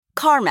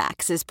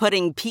CarMax is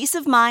putting peace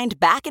of mind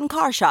back in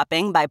car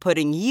shopping by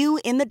putting you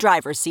in the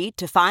driver's seat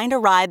to find a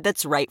ride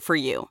that's right for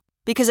you.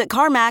 Because at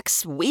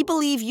CarMax, we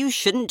believe you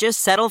shouldn't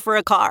just settle for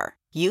a car.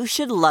 You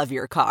should love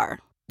your car.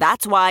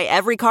 That's why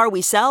every car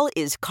we sell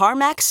is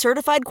CarMax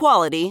certified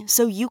quality,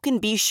 so you can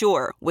be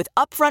sure with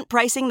upfront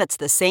pricing that's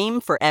the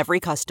same for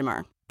every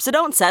customer. So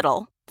don't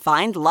settle.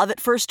 Find love at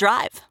first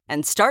drive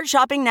and start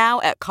shopping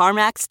now at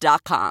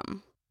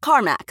CarMax.com.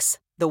 CarMax,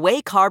 the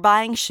way car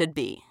buying should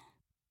be.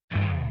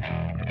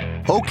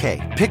 Okay,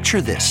 picture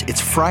this.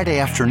 It's Friday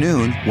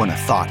afternoon when a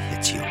thought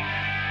hits you.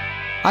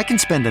 I can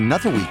spend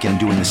another weekend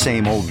doing the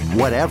same old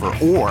whatever,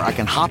 or I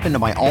can hop into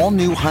my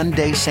all-new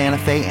Hyundai Santa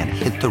Fe and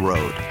hit the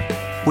road.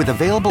 With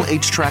available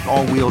H-Track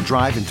all-wheel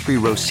drive and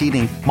 3-row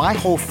seating, my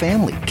whole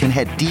family can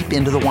head deep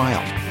into the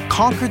wild.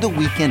 Conquer the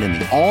weekend in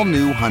the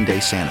all-new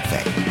Hyundai Santa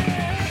Fe.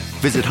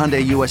 Visit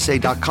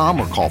HyundaiUSA.com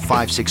or call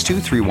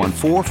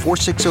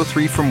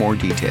 562-314-4603 for more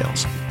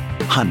details.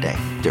 Hyundai,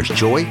 there's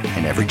joy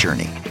in every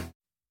journey.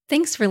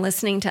 Thanks for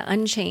listening to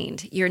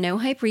Unchained, your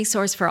no-hype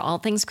resource for all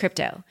things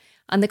crypto,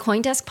 on the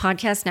CoinDesk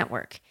Podcast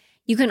Network.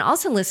 You can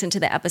also listen to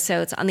the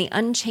episodes on the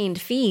Unchained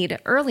feed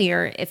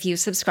earlier if you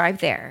subscribe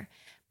there.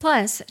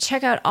 Plus,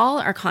 check out all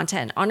our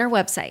content on our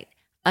website,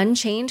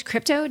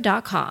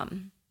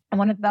 unchainedcrypto.com. And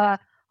one of the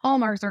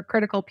hallmarks or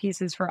critical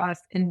pieces for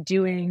us in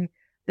doing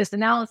this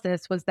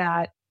analysis was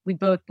that we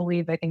both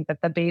believe, I think,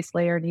 that the base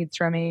layer needs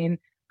to remain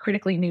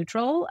critically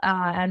neutral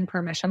and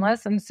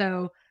permissionless. And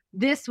so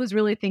this was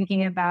really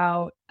thinking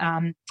about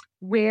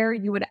where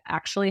you would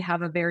actually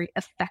have a very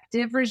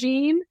effective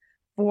regime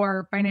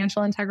for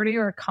financial integrity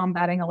or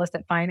combating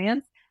illicit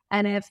finance.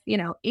 And if,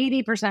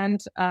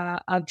 80%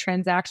 of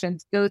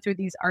transactions go through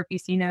these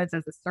RPC nodes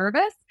as a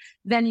service,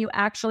 then you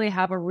actually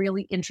have a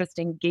really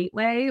interesting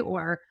gateway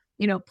or,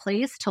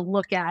 place to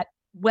look at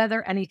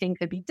whether anything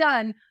could be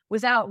done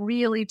without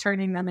really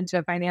turning them into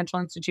a financial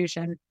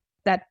institution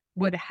that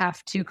would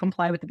have to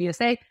comply with the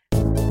BSA.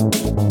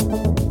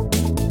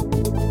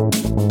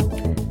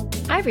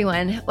 Hi,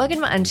 everyone.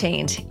 Welcome to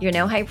Unchained, your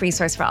no-hype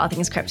resource for all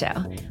things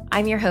crypto.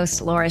 I'm your host,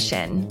 Laura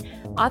Shin,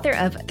 author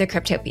of The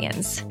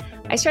Cryptopians.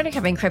 I started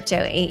covering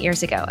crypto 8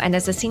 years ago, and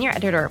as a senior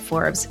editor at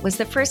Forbes, was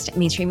the first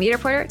mainstream media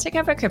reporter to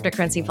cover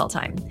cryptocurrency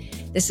full-time.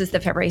 This is the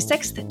February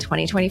 6th,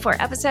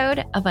 2024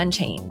 episode of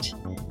Unchained.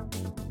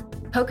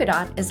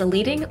 Polkadot is a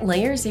leading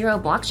Layer 0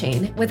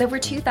 blockchain with over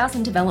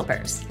 2,000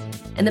 developers,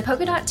 and the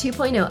Polkadot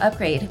 2.0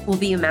 upgrade will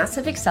be a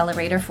massive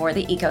accelerator for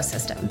the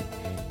ecosystem,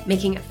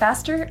 making it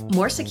faster,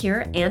 more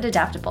secure, and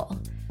adaptable.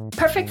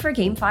 Perfect for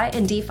GameFi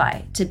and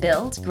DeFi to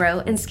build, grow,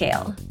 and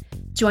scale.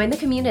 Join the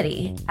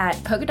community at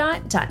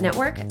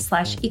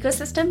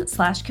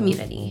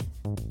polkadot.network/ecosystem/community.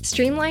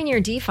 Streamline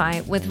your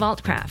DeFi with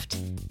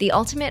Vaultcraft, the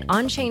ultimate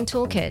on-chain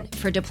toolkit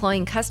for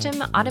deploying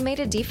custom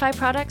automated DeFi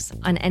products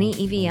on any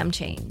EVM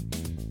chain.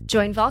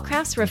 Join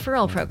Vaultcraft's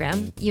referral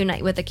program,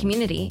 unite with the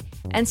community,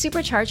 and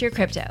supercharge your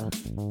crypto.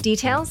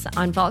 Details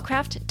on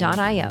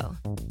vaultcraft.io.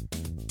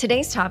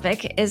 Today's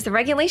topic is the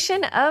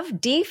regulation of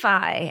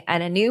DeFi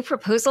and a new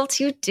proposal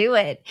to do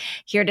it.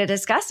 Here to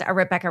discuss are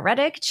Rebecca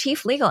Reddick,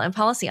 Chief Legal and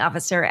Policy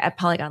Officer at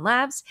Polygon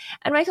Labs,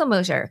 and Michael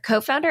Mosier,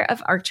 co-founder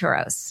of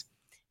Arcturus.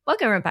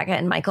 Welcome, Rebecca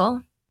and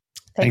Michael.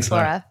 Thanks,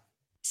 Laura.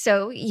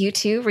 So you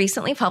two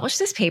recently published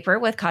this paper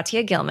with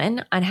Katya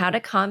Gilman on how to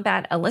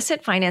combat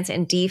illicit finance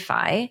in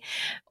DeFi,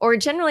 or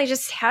generally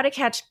just how to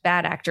catch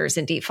bad actors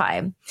in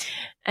DeFi.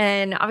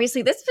 And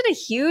obviously, this has been a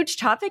huge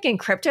topic in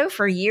crypto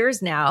for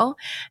years now,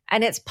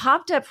 and it's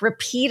popped up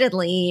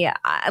repeatedly.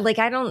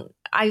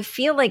 I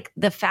feel like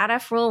the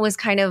FATF rule was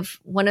kind of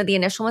one of the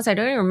initial ones. I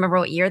don't even remember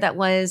what year that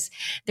was.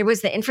 There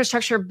was the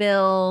infrastructure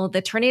bill,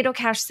 the Tornado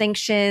Cash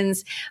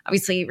sanctions,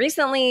 obviously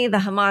recently the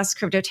Hamas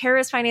crypto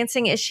terrorist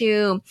financing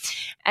issue,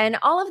 and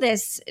all of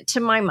this, to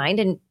my mind,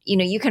 and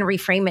you can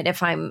reframe it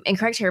if I'm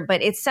incorrect here,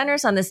 but it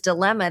centers on this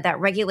dilemma that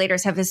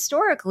regulators have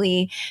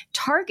historically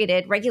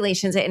targeted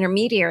regulations at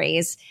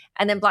intermediaries,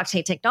 and then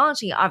blockchain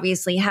technology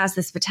obviously has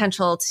this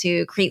potential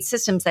to create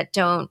systems that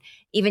don't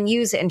even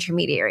use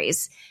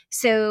intermediaries.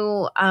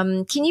 So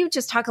can you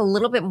just talk a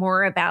little bit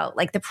more about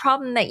the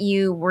problem that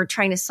you were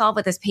trying to solve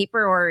with this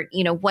paper, or,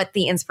 what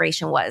the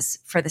inspiration was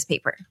for this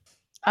paper?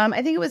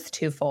 I think it was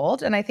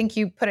twofold. And I think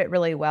you put it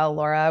really well,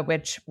 Laura,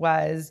 which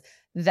was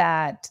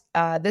that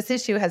this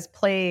issue has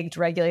plagued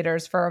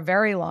regulators for a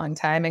very long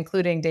time,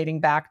 including dating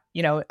back,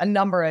 a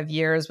number of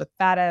years with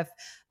FATF,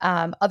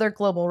 other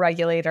global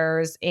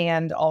regulators,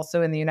 and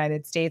also in the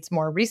United States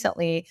more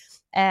recently.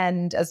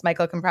 And as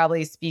Michael can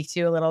probably speak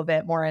to a little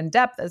bit more in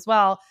depth as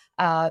well,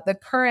 the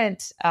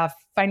current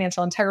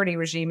financial integrity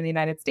regime in the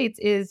United States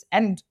is,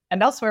 and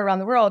elsewhere around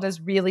the world,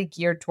 is really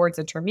geared towards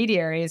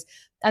intermediaries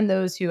and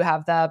those who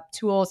have the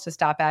tools to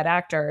stop bad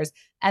actors.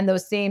 And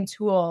those same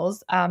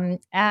tools,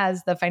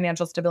 as the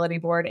Financial Stability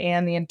Board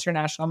and the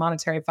International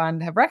Monetary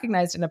Fund have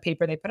recognized in a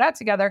paper they put out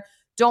together,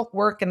 don't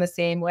work in the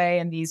same way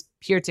in these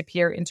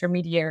peer-to-peer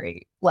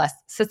intermediary-less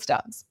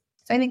systems.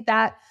 So I think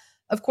that,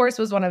 of course,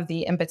 was one of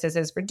the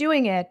impetuses for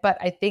doing it. But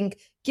I think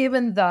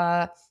given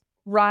the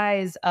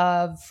rise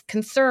of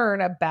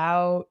concern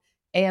about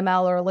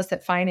AML or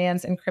illicit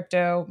finance and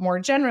crypto more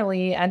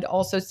generally, and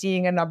also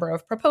seeing a number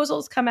of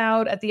proposals come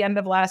out at the end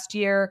of last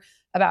year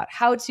about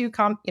how to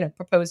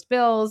proposed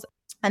bills.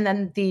 And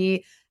then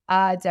the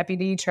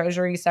Deputy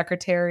Treasury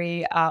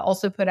Secretary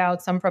also put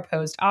out some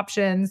proposed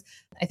options.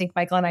 I think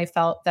Michael and I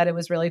felt that it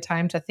was really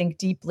time to think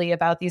deeply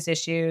about these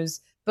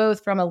issues,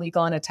 both from a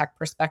legal and a tech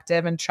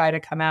perspective, and try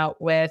to come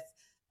out with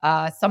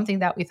something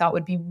that we thought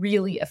would be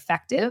really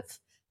effective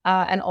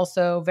and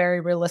also very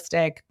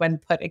realistic when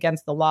put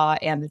against the law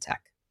and the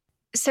tech.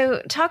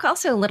 So talk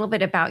also a little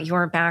bit about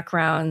your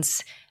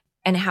backgrounds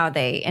and how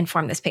they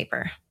inform this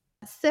paper.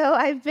 So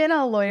I've been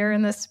a lawyer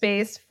in this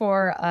space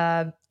for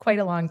quite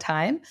a long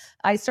time.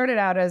 I started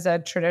out as a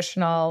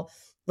traditional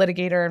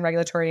litigator and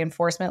regulatory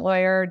enforcement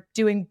lawyer,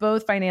 doing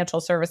both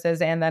financial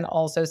services and then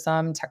also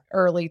some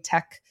early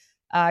tech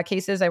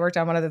cases. I worked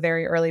on one of the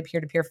very early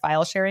peer-to-peer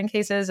file sharing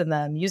cases in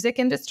the music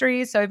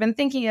industry. So I've been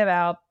thinking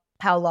about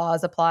how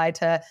laws apply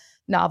to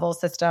novel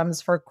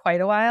systems for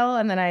quite a while.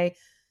 And then I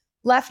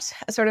left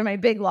sort of my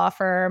big law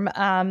firm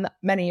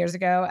many years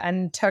ago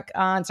and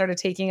started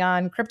taking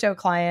on crypto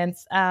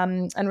clients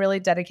and really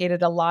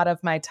dedicated a lot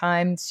of my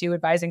time to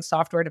advising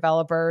software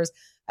developers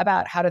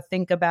about how to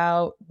think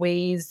about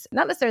ways,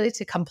 not necessarily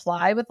to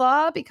comply with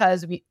law,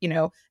 because we,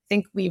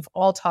 think we've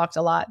all talked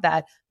a lot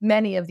that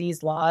many of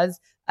these laws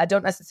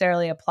don't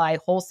necessarily apply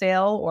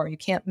wholesale, or you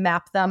can't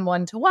map them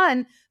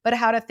one-to-one, but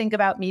how to think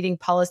about meeting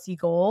policy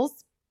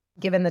goals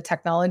given the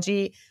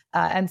technology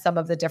and some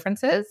of the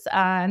differences.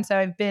 And so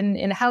I've been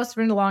in-house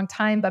for a long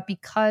time, but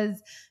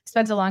because I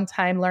spent a long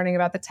time learning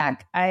about the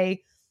tech, I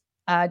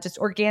just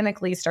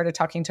organically started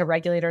talking to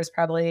regulators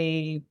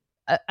probably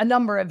a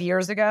number of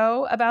years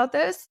ago about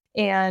this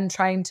and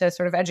trying to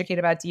sort of educate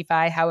about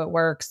DeFi, how it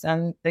works,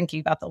 and thinking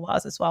about the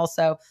laws as well.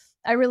 So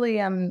I really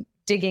am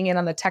digging in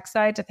on the tech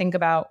side to think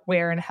about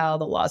where and how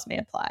the laws may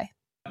apply.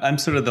 I'm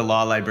sort of the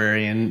law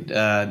librarian,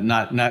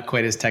 not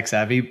quite as tech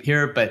savvy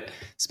here, but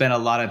spent a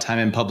lot of time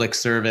in public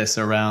service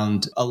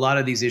around a lot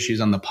of these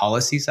issues on the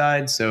policy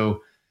side.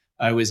 So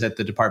I was at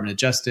the Department of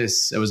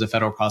Justice. I was a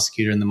federal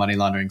prosecutor in the money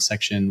laundering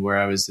section where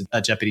I was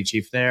a deputy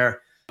chief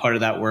there. Part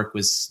of that work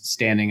was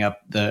standing up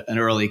an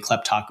early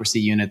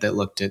kleptocracy unit that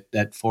looked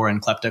at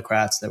foreign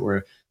kleptocrats that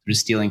were sort of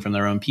stealing from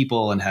their own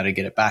people and how to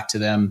get it back to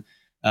them.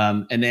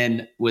 And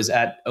then was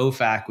at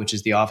OFAC, which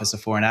is the Office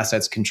of Foreign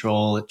Assets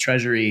Control at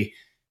Treasury,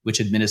 which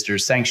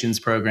administers sanctions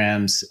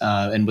programs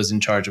and was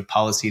in charge of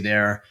policy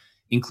there,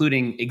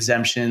 including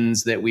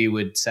exemptions that we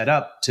would set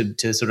up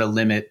to sort of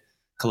limit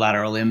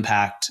collateral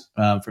impact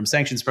from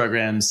sanctions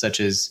programs, such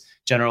as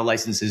general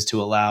licenses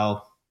to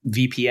allow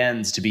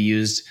VPNs to be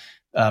used,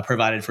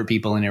 provided for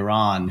people in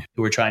Iran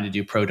who were trying to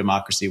do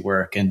pro-democracy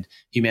work, and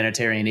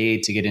humanitarian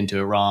aid to get into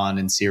Iran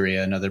and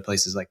Syria and other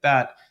places like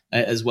that,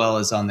 as well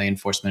as on the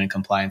enforcement and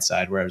compliance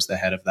side, where I was the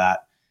head of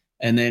that.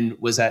 And then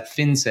was at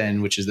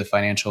FinCEN, which is the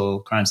Financial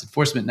Crimes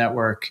Enforcement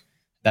Network.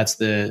 That's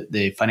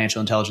the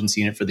financial intelligence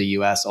unit for the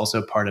US,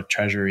 also part of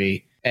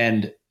Treasury.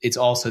 And it's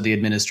also the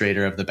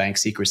administrator of the Bank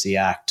Secrecy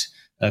Act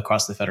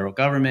across the federal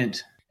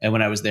government. And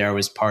when I was there, I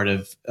was part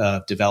of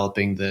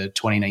developing the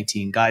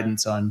 2019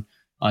 guidance on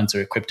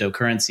sort of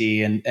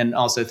cryptocurrency, and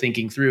also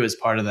thinking through as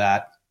part of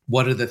that,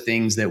 what are the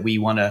things that we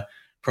want to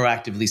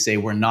proactively say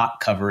we're not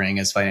covering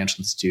as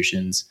financial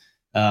institutions.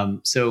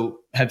 So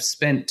have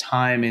spent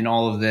time in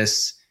all of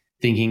this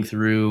thinking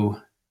through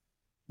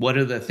what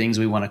are the things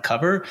we want to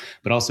cover,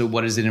 but also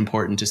what is it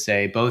important to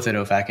say, both at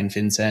OFAC and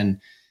FinCEN.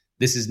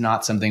 This is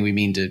not something we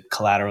mean to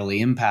collaterally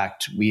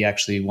impact. We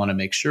actually want to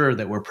make sure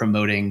that we're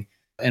promoting,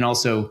 and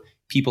also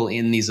people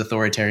in these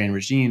authoritarian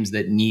regimes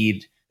that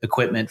need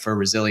equipment for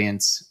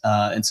resilience.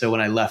 And so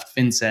when I left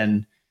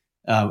FinCEN,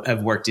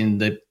 I've worked in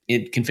the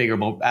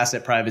configurable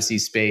asset privacy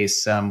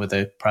space with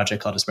a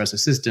project called Espresso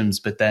Systems,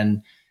 but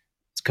then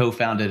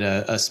co-founded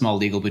a small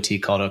legal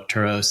boutique called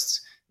Octuros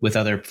with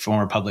other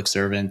former public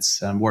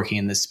servants working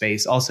in this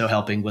space, also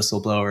helping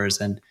whistleblowers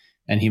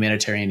and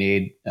humanitarian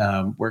aid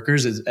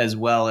workers, as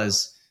well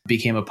as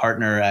became a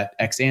partner at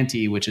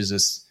Ex-Ante, which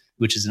is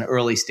an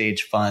early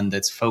stage fund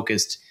that's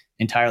focused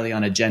entirely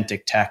on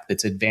agentic tech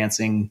that's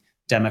advancing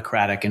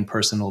democratic and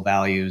personal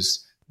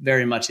values,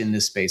 very much in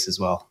this space as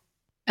well.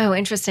 Oh,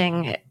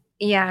 interesting.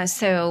 Yeah.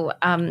 So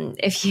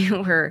if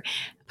you were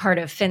part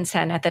of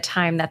FinCEN at the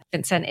time that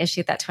FinCEN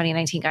issued that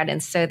 2019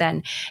 guidance, so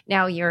then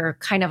now you're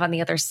kind of on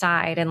the other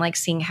side and like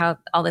seeing how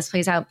all this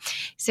plays out.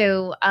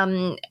 So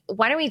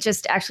why don't we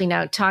just actually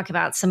now talk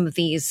about some of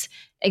these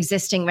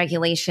existing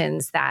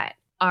regulations that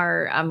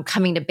are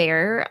coming to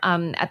bear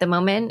at the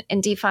moment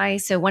in DeFi.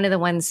 So one of the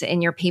ones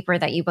in your paper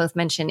that you both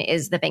mentioned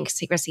is the Bank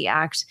Secrecy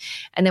Act,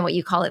 and then what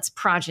you call its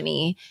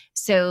progeny.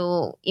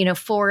 So,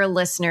 for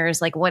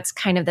listeners, like what's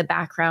kind of the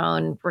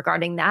background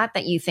regarding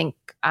that you think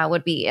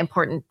would be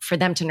important for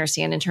them to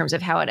understand in terms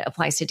of how it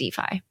applies to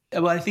DeFi?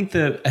 Well, I think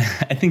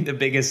the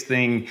biggest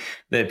thing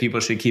that people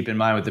should keep in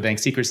mind with the Bank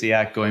Secrecy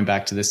Act, going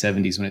back to the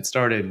 70s when it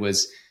started,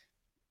 was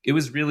it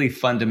was really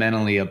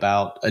fundamentally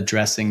about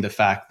addressing the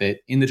fact that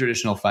in the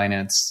traditional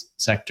finance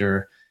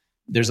sector,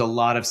 there's a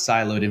lot of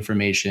siloed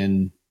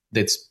information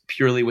that's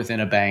purely within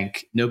a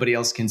bank. Nobody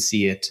else can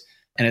see it.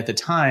 And at the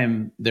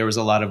time, there was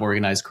a lot of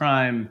organized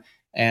crime,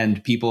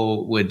 and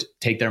people would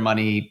take their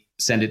money,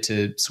 send it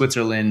to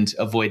Switzerland,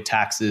 avoid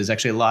taxes.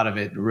 Actually, a lot of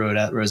it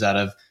rose out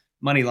of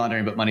money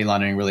laundering, but money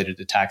laundering related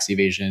to tax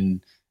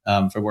evasion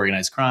for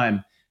organized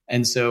crime.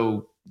 And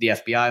so the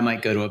FBI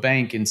might go to a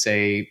bank and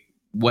say,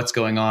 what's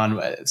going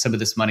on? Some of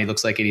this money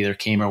looks like it either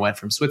came or went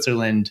from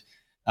Switzerland.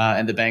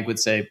 And the bank would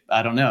say,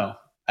 I don't know.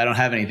 I don't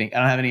have anything. I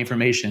don't have any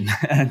information.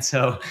 And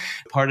so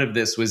part of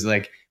this was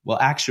like, well,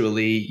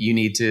 actually, you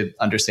need to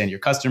understand your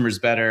customers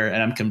better.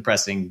 And I'm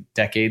compressing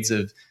decades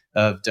of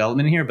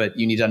development here, but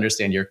you need to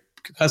understand your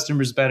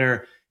customers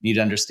better. You need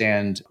to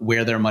understand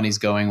where their money's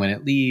going when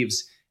it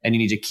leaves. And you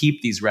need to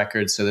keep these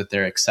records so that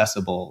they're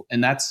accessible.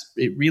 And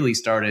it really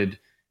started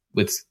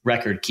with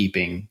record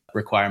keeping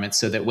requirements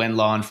so that when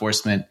law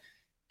enforcement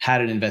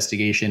had an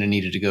investigation and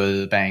needed to go to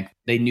the bank,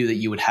 they knew that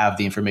you would have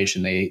the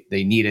information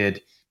they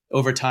needed.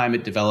 Over time,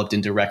 it developed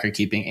into record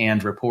keeping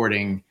and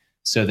reporting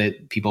so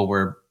that people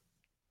were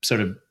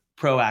sort of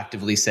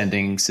proactively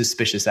sending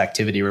suspicious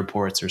activity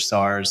reports or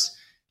SARs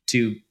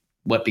to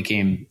what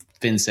became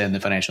FinCEN, the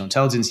Financial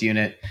Intelligence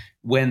Unit,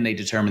 when they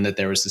determined that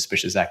there was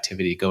suspicious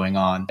activity going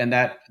on. And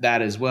that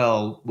as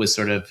well was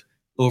sort of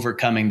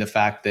overcoming the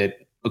fact that,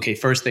 okay,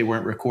 first they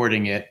weren't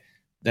recording it,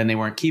 then they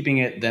weren't keeping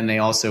it, then they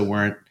also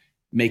weren't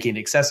making it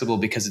accessible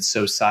because it's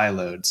so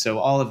siloed. So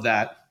all of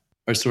that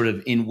are sort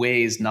of in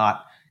ways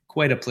not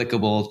quite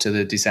applicable to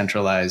the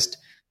decentralized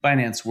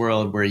finance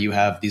world where you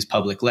have these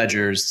public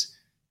ledgers.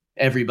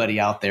 Everybody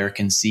out there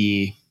can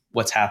see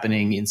what's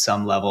happening in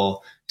some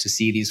level to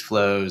see these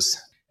flows.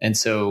 And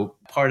so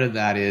part of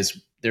that is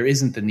there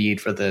isn't the need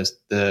for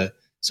the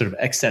sort of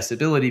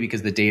accessibility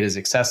because the data is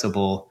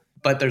accessible,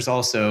 but there's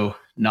also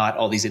not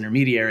all these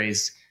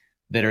intermediaries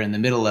that are in the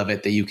middle of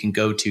it that you can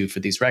go to for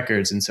these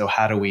records. And so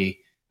how do we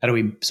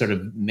sort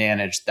of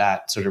manage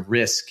that sort of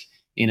risk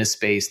in a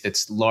space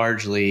that's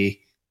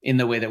largely, in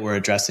the way that we're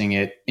addressing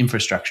it,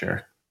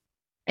 infrastructure?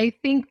 I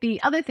think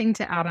the other thing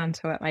to add on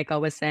to what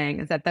Michael was saying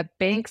is that the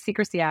Bank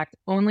Secrecy Act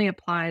only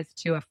applies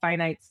to a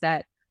finite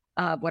set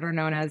of what are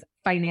known as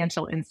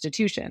financial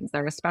institutions.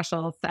 They're a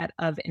special set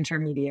of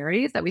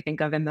intermediaries that we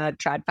think of in the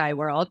TradFi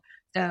world.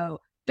 So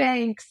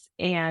banks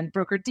and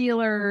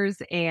broker-dealers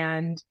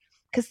and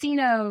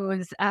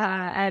casinos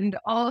and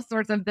all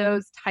sorts of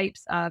those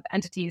types of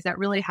entities that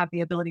really have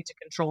the ability to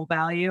control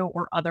value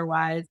or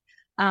otherwise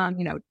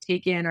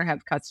take in or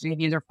have custody of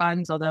user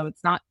funds, although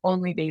it's not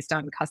only based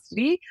on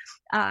custody.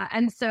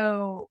 And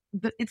so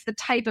it's the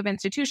type of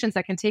institutions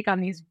that can take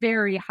on these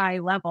very high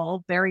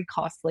level, very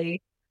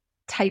costly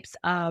types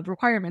of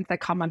requirements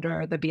that come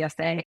under the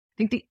BSA. I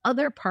think the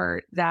other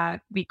part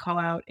that we call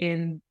out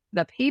in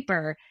the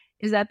paper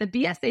is that the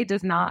BSA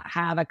does not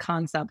have a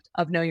concept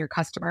of know your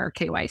customer or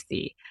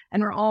KYC.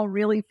 And we're all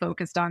really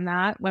focused on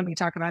that when we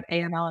talk about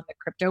AML in the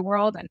crypto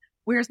world and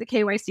where's the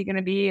KYC going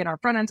to be and our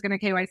front end's going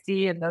to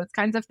KYC and those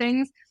kinds of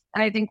things.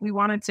 And I think we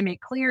wanted to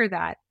make clear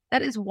that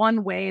that is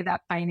one way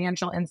that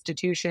financial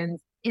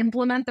institutions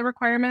implement the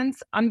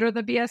requirements under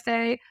the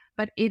BSA,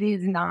 but it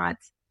is not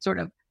sort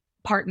of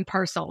part and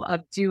parcel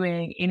of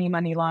doing any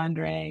money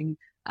laundering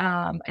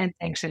and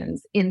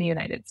sanctions in the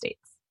United States.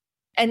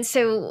 And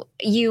so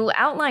you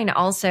outline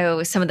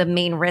also some of the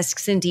main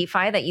risks in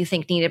DeFi that you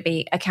think need to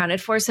be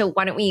accounted for. So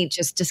why don't we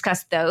just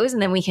discuss those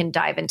and then we can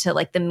dive into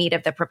like the meat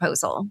of the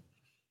proposal.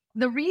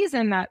 The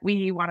reason that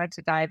we wanted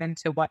to dive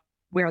into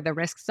where the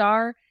risks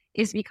are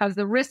is because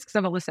the risks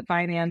of illicit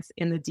finance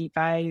in the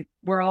DeFi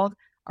world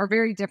are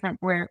very different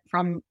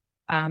from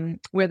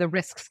where the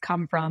risks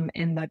come from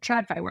in the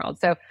TradFi world.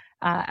 So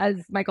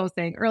as Michael was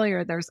saying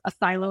earlier, there's a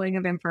siloing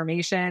of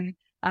information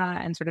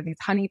and sort of these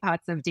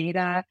honeypots of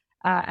data.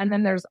 And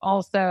then there's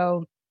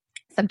also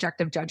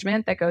subjective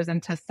judgment that goes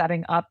into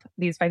setting up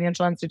these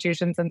financial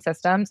institutions and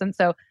systems. And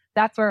so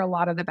that's where a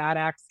lot of the bad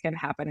acts can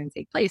happen and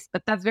take place.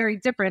 But that's very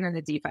different in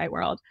the DeFi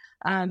world.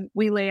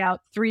 We lay out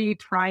three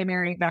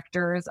primary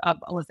vectors of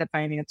illicit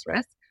finance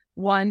risk.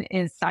 One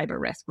is cyber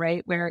risk,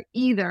 right? Where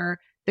either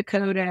the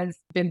code has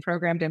been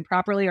programmed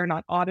improperly or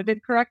not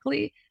audited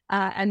correctly.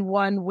 And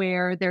one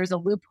where there's a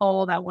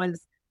loophole that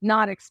was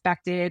not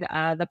expected.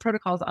 The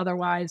protocol is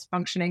otherwise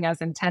functioning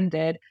as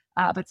intended,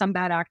 but some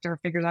bad actor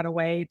figures out a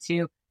way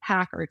to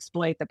hack or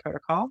exploit the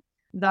protocol.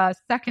 The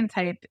second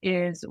type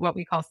is what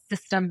we call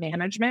system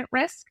management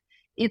risk.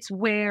 It's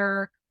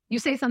where you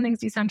say something's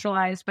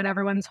decentralized, but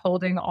everyone's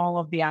holding all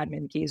of the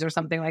admin keys or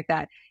something like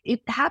that.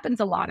 It happens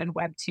a lot in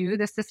Web 2,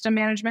 the system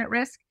management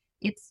risk.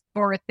 It's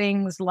for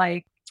things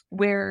like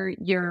where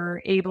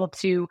you're able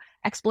to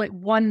exploit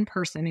one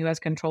person who has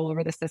control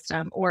over the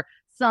system or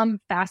some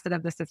facet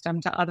of the system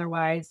to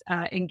otherwise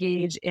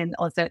engage in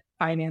illicit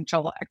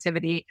financial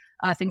activity.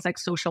 Things like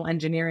social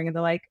engineering and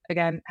the like,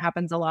 again,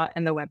 happens a lot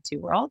in the Web 2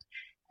 world.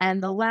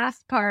 And the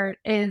last part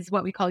is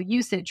what we call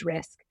usage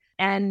risk.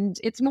 And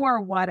it's more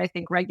what I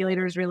think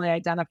regulators really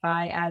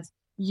identify as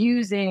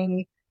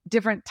using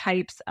different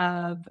types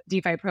of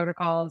DeFi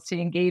protocols to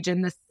engage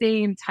in the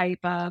same type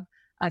of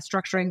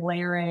structuring,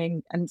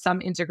 layering, and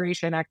some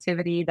integration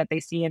activity that they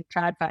see in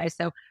TradFi.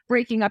 So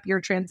breaking up your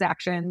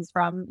transactions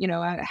from,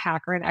 a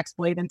hack or an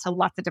exploit into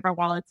lots of different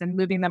wallets and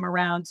moving them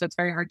around so it's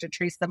very hard to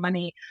trace the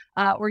money.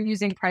 Or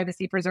using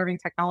privacy preserving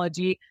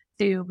technology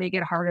to make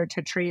it harder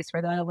to trace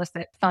where the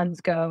illicit funds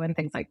go and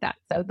things like that.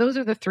 So those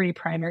are the three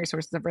primary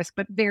sources of risk,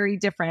 but very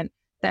different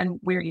than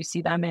where you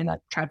see them in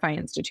TradFi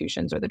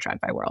institutions or the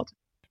TradFi world.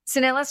 So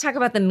now let's talk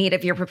about the meat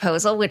of your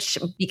proposal, which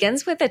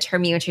begins with a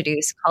term you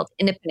introduced called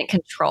independent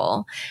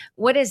control.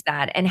 What is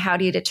that, and how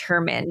do you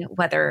determine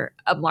whether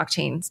a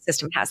blockchain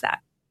system has that?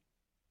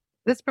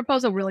 This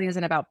proposal really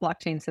isn't about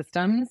blockchain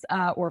systems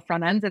or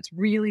front ends. It's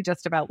really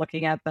just about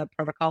looking at the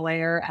protocol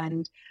layer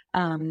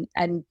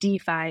and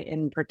DeFi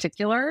in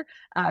particular.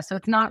 So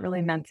it's not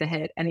really meant to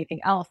hit anything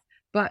else.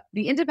 But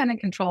the independent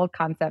control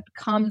concept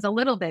comes a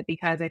little bit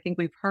because I think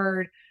we've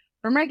heard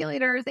from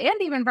regulators and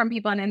even from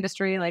people in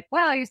industry, like,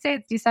 well, you say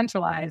it's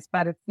decentralized,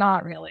 but it's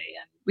not really.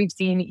 And we've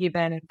seen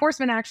even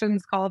enforcement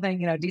actions call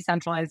them,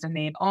 decentralized in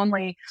name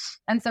only.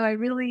 And so I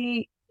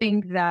really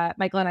think that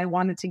Michael and I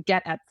wanted to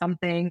get at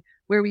something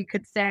where we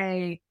could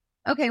say,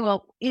 okay,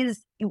 well,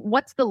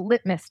 what's the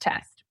litmus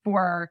test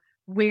for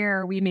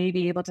where we may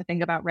be able to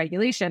think about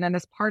regulation? And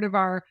as part of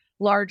our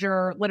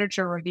larger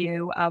literature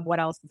review of what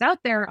else is out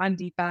there on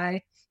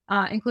DeFi,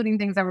 including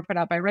things that were put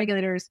out by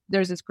regulators,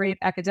 there's this great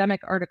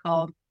academic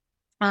article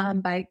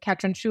by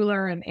Katrin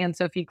Schuler and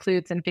Anne-Sophie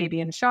Klutz and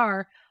Fabian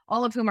Schar,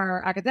 all of whom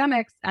are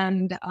academics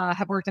and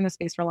have worked in the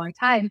space for a long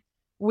time,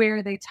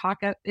 where they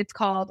it's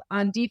called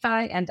On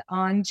DeFi and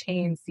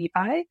On-Chain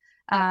CeFi.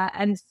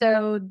 And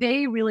so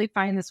they really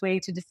find this way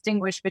to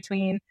distinguish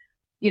between,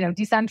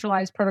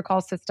 decentralized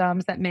protocol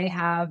systems that may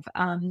have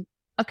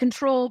a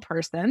control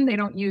person. They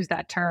don't use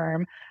that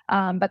term,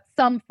 but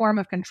some form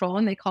of control.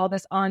 And they call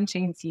this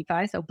on-chain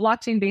CeFi. So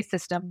blockchain-based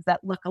systems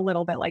that look a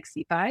little bit like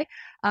CeFi.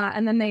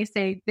 And then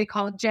they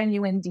call it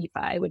genuine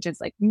DeFi, which is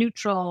like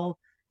neutral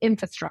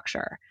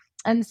infrastructure.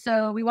 And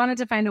so we wanted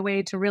to find a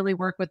way to really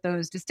work with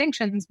those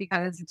distinctions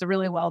because it's a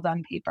really well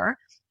done paper.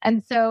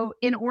 And so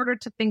in order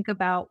to think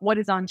about what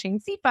is on-chain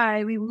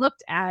CeFi, we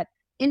looked at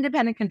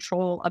independent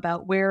control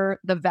about where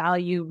the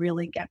value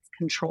really gets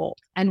controlled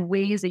and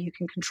ways that you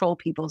can control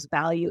people's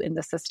value in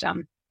the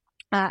system.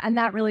 And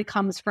that really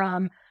comes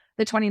from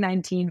the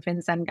 2019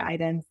 FinCEN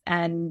guidance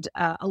and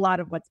a lot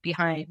of what's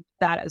behind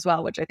that as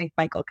well, which I think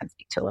Michael can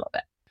speak to a little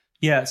bit.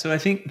 Yeah, so I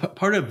think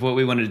part of what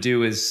we wanted to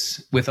do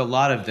is, with a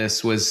lot of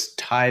this, was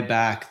tie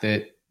back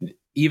that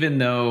even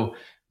though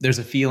there's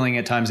a feeling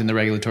at times in the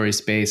regulatory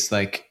space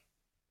like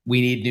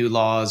we need new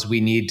laws,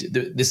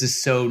 this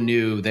is so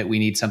new that we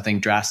need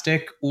something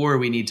drastic, or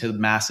we need to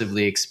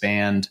massively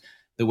expand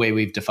the way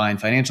we've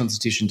defined financial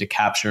institution to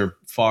capture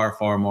far,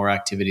 far more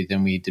activity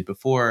than we did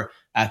before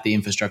at the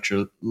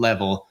infrastructure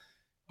level.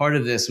 Part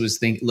of this was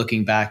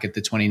looking back at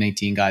the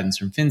 2019 guidance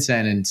from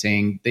FinCEN and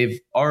saying they've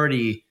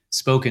already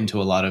spoken to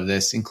a lot of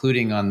this,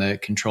 including on the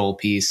control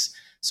piece.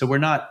 So we're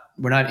not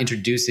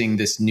introducing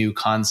this new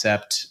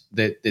concept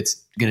that's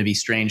going to be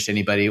strange to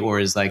anybody or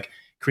is like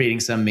creating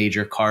some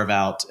major carve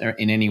out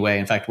in any way.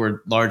 In fact, we're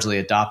largely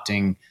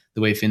adopting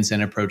the way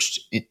FinCEN approached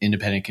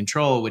independent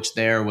control, which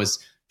there was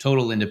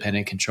total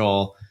independent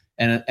control.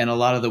 And a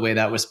lot of the way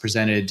that was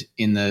presented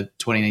in the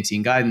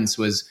 2019 guidance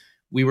was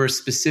we were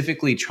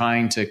specifically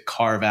trying to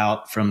carve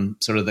out from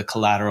sort of the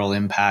collateral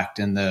impact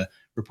and the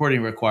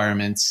reporting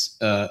requirements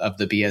of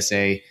the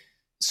BSA,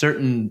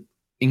 certain,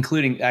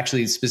 including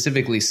actually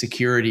specifically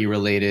security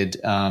related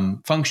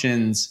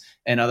functions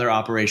and other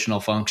operational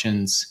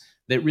functions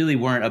that really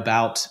weren't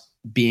about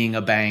being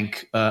a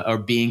bank or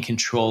being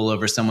control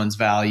over someone's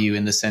value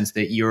in the sense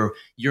that you're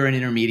an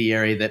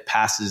intermediary that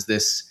passes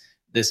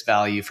this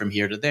value from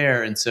here to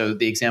there. And so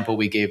the example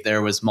we gave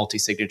there was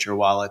multi-signature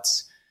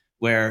wallets,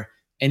 where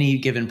any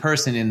given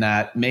person in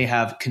that may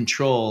have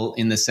control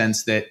in the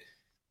sense that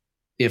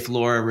if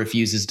Laura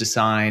refuses to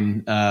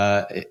sign,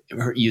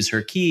 use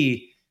her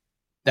key,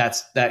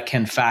 that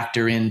can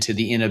factor into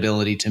the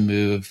inability to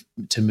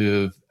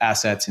move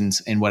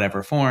assets in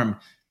whatever form.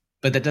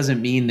 But that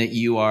doesn't mean that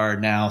you are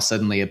now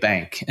suddenly a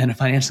bank and a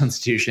financial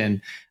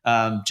institution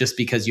just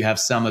because you have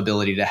some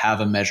ability to have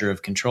a measure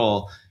of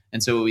control.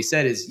 And so what we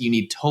said is you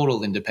need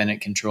total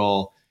independent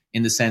control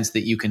in the sense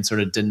that you can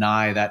sort of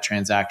deny that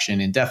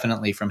transaction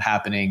indefinitely from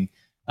happening.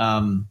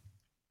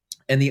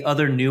 And the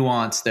other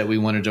nuance that we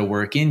wanted to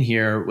work in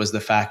here was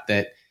the fact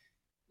that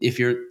if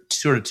you're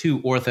sort of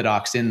too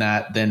orthodox in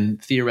that, then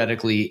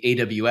theoretically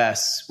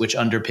AWS, which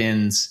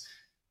underpins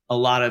a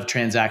lot of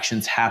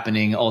transactions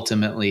happening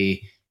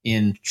ultimately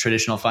in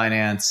traditional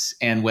finance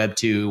and Web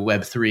 2,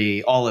 Web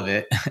 3, all of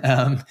it,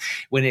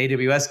 when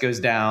AWS goes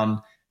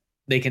down,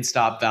 they can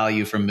stop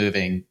value from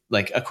moving,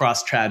 like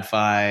across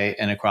TradFi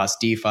and across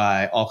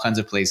DeFi, all kinds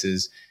of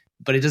places.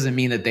 But it doesn't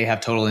mean that they have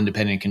total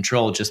independent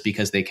control just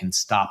because they can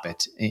stop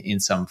it in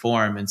some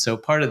form. And so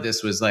part of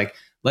this was like,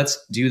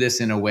 let's do this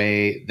in a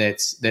way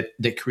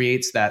that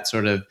creates that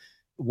sort of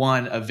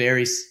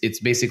it's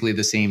basically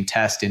the same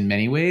test in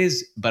many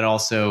ways, but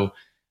also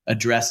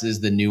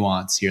addresses the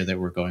nuance here that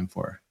we're going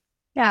for.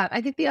 Yeah,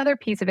 I think the other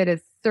piece of it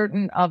is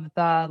certain of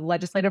the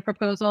legislative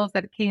proposals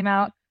that came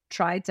out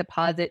tried to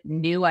posit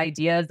new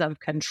ideas of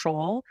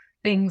control,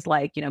 things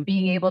like,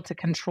 being able to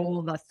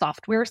control the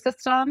software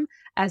system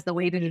as the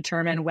way to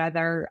determine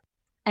whether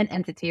an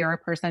entity or a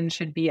person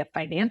should be a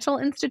financial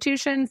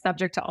institution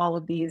subject to all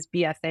of these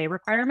BSA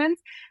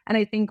requirements. And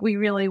I think we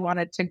really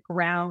wanted to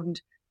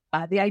ground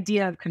the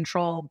idea of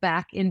control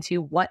back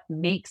into what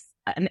makes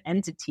an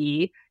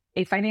entity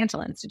a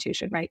financial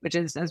institution, right? Which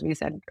is, as we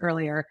said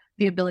earlier,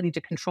 the ability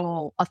to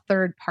control a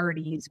third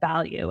party's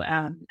value,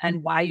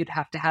 and why you'd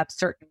have to have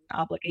certain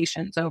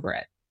obligations over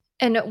it.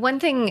 And one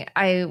thing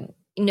I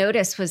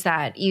noticed was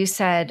that you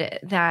said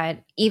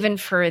that even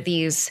for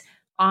these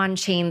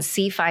on-chain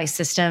CeFi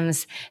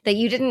systems, that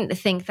you didn't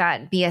think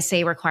that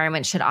BSA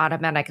requirements should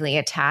automatically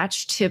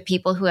attach to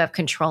people who have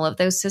control of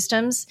those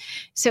systems.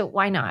 So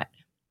why not?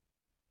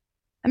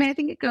 I mean, I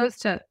think it goes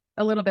to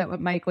a little bit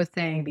what Mike was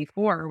saying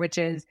before, which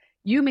is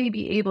you may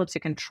be able to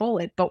control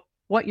it, but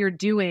what you're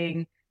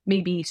doing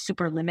may be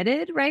super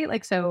limited, right?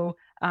 Like, so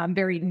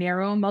very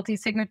narrow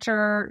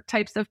multi-signature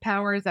types of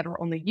powers that are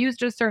only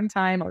used at a certain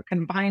time or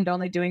combined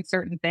only doing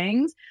certain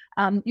things.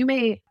 You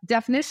may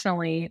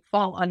definitionally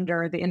fall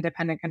under the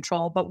independent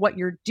control, but what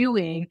you're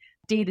doing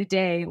day to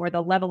day or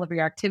the level of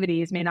your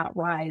activities may not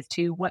rise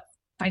to what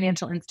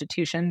financial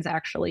institutions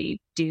actually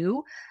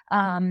do.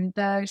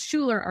 The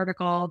Schuler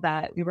article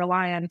that we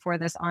rely on for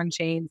this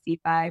on-chain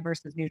CeFi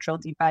versus neutral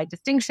DeFi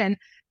distinction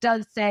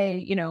does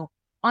say,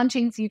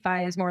 on-chain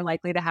CeFi is more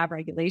likely to have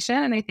regulation.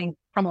 And I think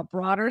from a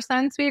broader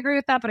sense, we agree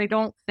with that, but I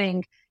don't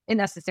think it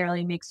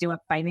necessarily makes you a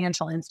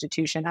financial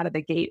institution out of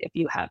the gate if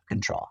you have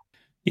control.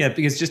 Yeah,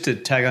 because just to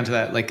tag onto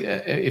that, like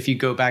if you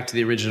go back to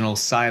the original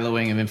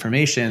siloing of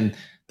information,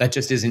 that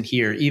just isn't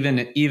here.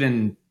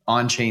 Even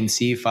on-chain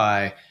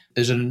CeFi,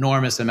 there's an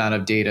enormous amount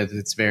of data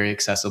that's very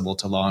accessible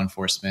to law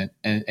enforcement,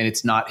 and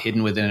it's not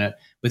hidden within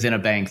a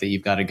bank that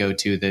you've got to go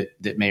to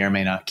that may or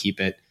may not keep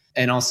it.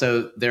 And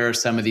also there are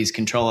some of these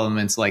control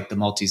elements like the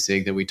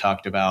multi-sig that we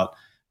talked about,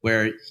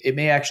 where it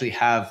may actually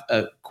have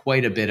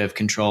quite a bit of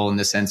control in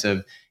the sense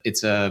of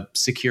it's a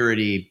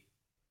security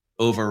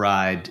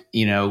override,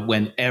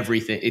 when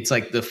everything, it's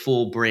like the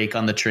full brake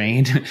on the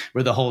train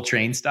where the whole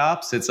train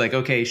stops. It's like,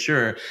 okay,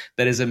 sure,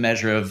 that is a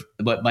measure of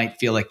what might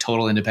feel like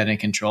total independent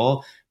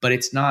control, but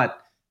it's not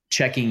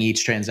checking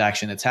each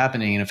transaction that's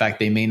happening. And in fact,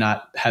 they may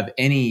not have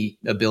any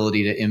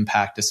ability to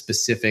impact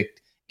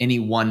any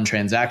one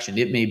transaction.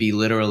 It may be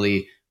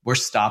literally, we're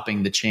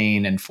stopping the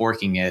chain and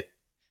forking it,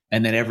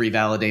 and then every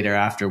validator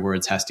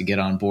afterwards has to get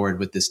on board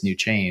with this new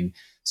chain.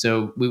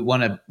 So we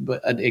want to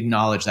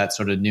acknowledge that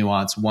sort of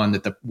nuance. One,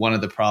 that one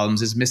of the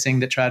problems is missing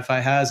that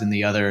TradFi has, and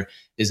the other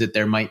is that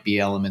there might be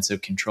elements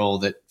of control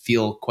that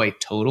feel quite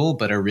total,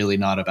 but are really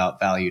not about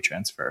value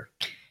transfer.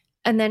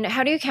 And then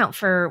how do you account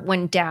for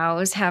when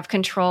DAOs have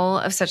control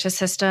of such a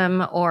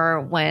system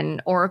or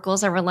when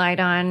oracles are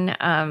relied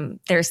on?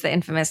 There's the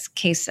infamous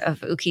case of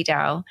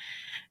UkiDAO,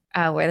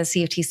 where the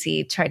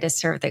CFTC tried to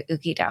serve the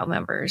UkiDAO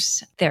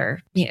members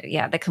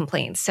the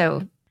complaints.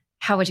 So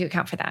how would you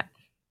account for that?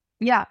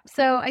 Yeah.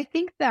 So I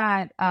think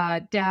that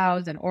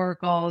DAOs and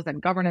oracles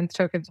and governance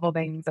tokens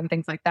holdings and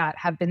things like that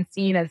have been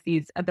seen as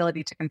these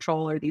ability to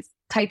control or these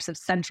types of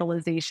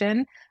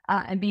centralization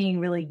and being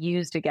really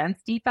used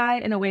against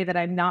DeFi in a way that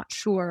I'm not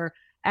sure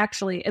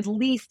actually, at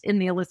least in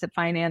the illicit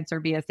finance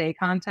or BSA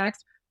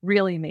context,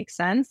 really makes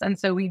sense. And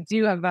so we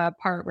do have a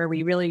part where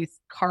we really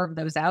carve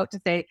those out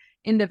to say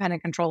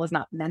independent control is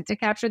not meant to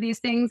capture these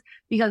things,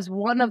 because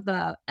one of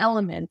the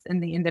elements in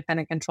the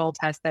independent control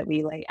test that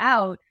we lay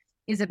out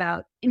is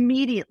about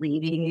immediately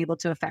being able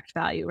to affect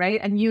value, right?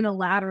 And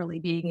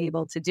unilaterally being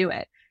able to do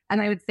it.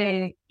 And I would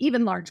say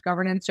even large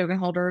governance token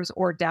holders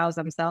or DAOs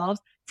themselves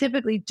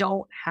typically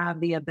don't have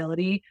the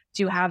ability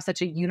to have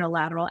such a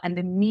unilateral and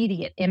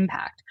immediate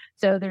impact.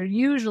 So there's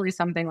usually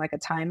something like a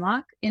time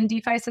lock in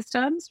DeFi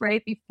systems,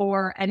 right?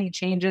 Before any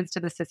changes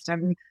to the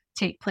system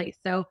take place.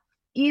 So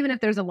even if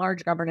there's a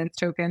large governance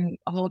token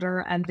holder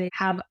and they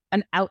have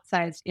an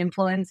outsized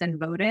influence in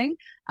voting,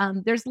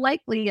 there's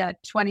likely a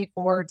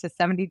 24 to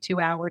 72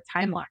 hour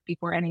time lock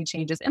before any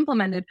change is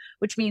implemented,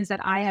 which means that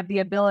I have the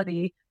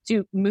ability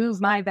to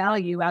move my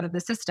value out of the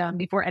system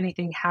before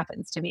anything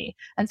happens to me.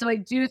 And so I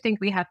do think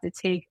we have to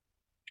take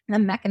the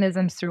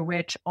mechanisms through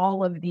which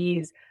all of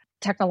these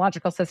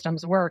technological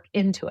systems work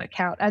into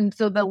account. And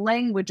so the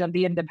language of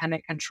the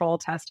independent control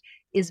test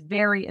is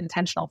very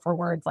intentional for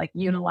words like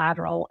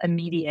unilateral,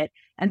 immediate,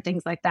 and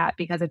things like that,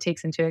 because it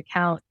takes into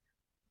account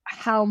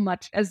how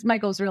much, as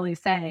Michael's really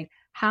saying,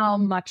 how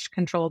much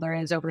control there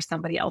is over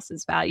somebody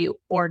else's value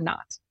or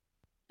not.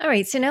 All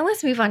right. So now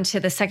let's move on to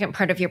the second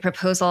part of your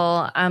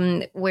proposal,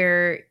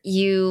 where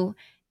you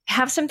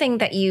have something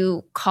that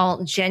you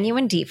call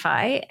genuine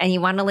DeFi, and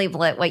you want to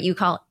label it what you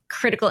call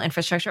critical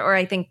infrastructure, or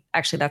I think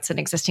actually that's an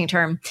existing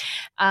term.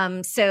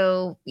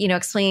 So,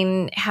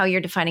 explain how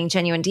you're defining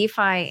genuine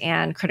DeFi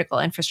and critical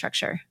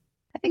infrastructure.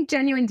 I think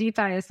genuine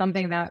DeFi is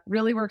something that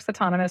really works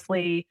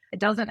autonomously. It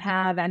doesn't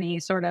have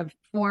any sort of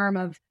form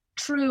of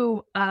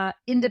true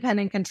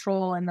independent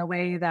control in the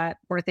way that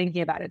we're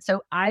thinking about it.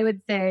 So I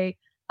would say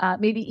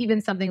maybe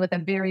even something with a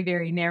very,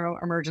 very narrow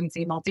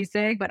emergency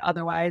multi-sig, but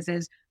otherwise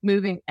is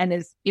moving and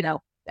is,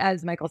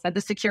 as Michael said,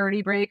 the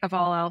security break if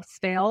all else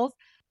fails,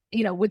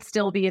 would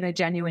still be in a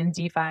genuine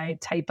DeFi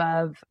type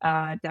of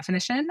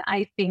definition.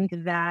 I think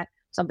that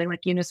something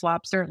like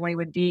Uniswap certainly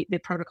would be, the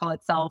protocol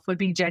itself would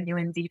be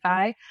genuine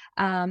DeFi.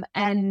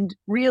 And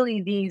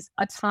really these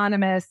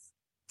autonomous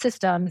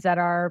systems that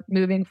are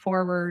moving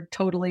forward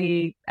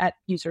totally at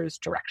users'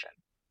 direction.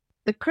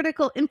 The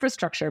critical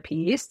infrastructure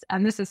piece,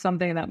 and this is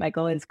something that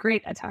Michael is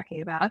great at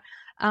talking about,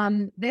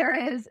 there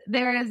is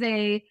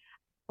a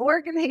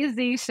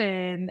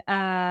organization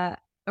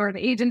or an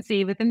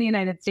agency within the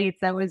United States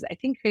that was, I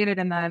think, created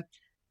in the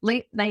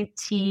late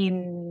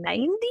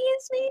 1990s,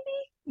 maybe?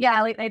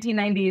 Yeah, late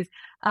 1990s,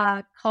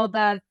 called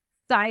the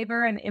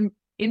Cyber and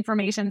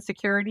Information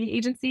Security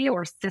Agency,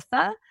 or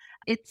CISA.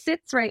 It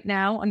sits right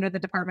now under the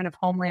Department of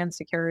Homeland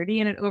Security,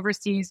 and it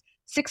oversees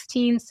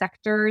 16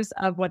 sectors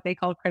of what they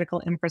call critical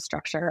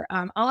infrastructure.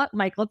 I'll let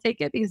Michael take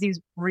it because he's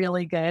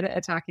really good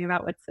at talking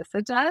about what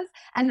CISA does,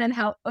 and then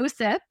how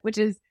OSIP, which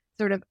is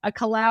sort of a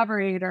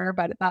collaborator,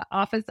 but the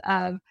Office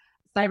of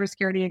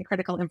Cybersecurity and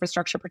Critical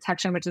Infrastructure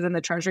Protection, which is in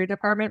the Treasury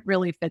Department,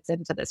 really fits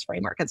into this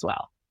framework as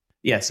well.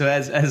 Yeah. So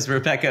as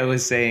Rebecca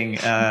was saying,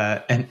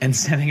 and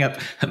setting up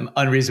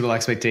unreasonable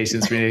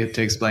expectations for me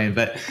to explain,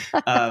 but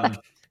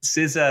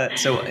CISA,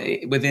 so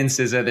within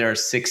CISA, there are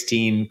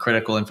 16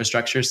 critical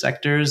infrastructure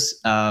sectors,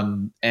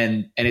 and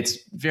it's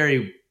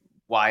very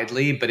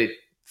widely, but it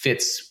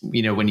fits,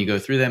 when you go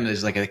through them.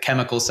 There's like a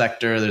chemical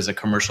sector, there's a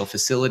commercial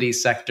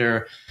facilities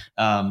sector,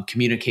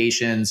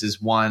 communications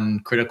is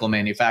one, critical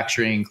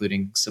manufacturing,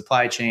 including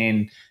supply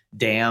chain,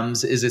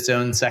 dams is its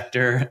own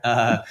sector,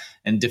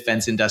 and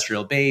defense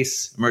industrial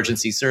base,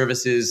 emergency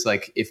services.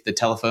 Like if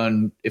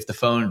the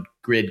phone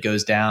grid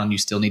goes down, you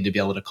still need to be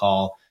able to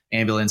call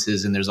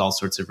ambulances, and there's all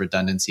sorts of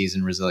redundancies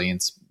and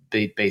resilience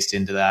based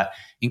into that,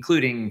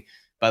 including,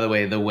 by the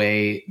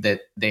way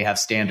that they have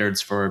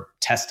standards for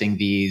testing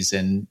these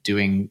and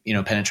doing,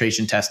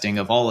 penetration testing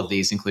of all of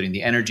these, including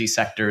the energy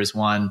sector is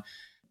one.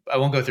 I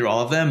won't go through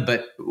all of them,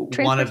 but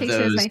one of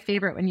those is my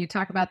favorite when you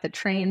talk about the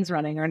trains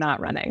running or not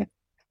running.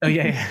 Oh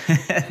yeah.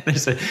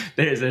 there's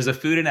a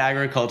food and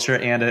agriculture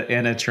and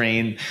a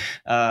train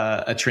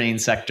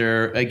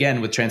sector, again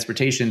with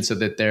transportation, so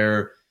that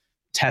they're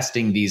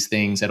testing these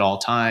things at all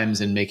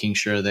times and making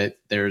sure that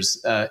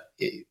there's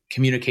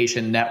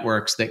communication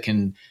networks that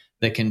can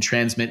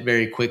transmit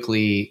very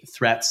quickly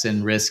threats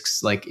and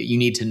risks. Like you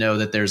need to know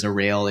that there's a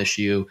rail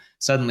issue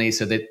suddenly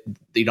so that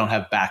you don't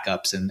have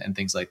backups and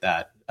things like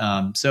that.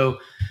 So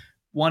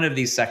one of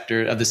these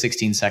of the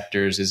 16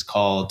 sectors is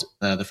called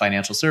the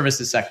financial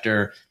services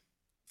sector.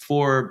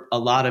 For a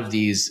lot of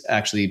these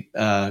actually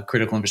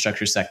critical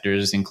infrastructure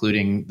sectors,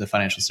 including the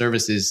financial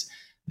services,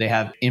 they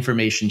have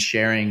information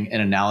sharing and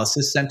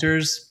analysis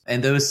centers.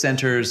 And those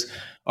centers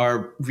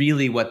are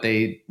really what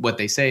they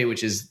say,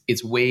 which is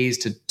it's ways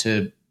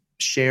to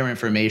share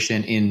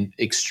information in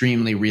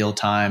extremely real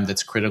time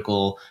that's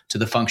critical to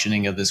the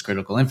functioning of this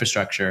critical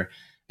infrastructure.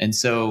 And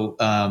so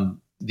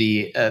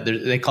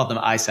they call them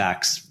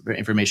ISACs, for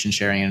information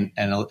sharing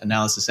and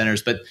analysis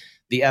centers. But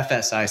the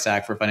FS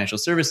ISAC for financial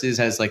services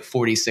has like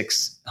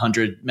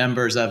 4,600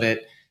 members of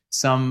it.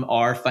 Some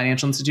are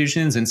financial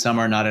institutions and some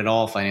are not at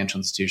all financial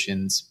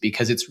institutions,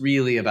 because it's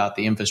really about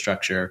the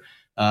infrastructure.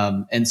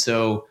 And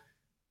so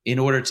in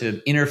order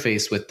to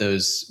interface with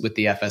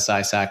the FS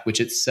ISAC,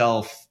 which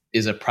itself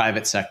is a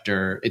private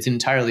sector, it's an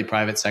entirely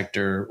private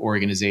sector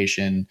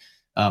organization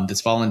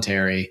that's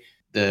voluntary.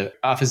 The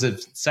Office of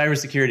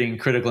Cybersecurity and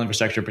Critical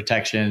Infrastructure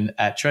Protection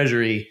at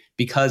Treasury,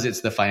 because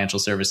it's the financial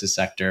services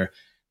sector,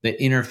 that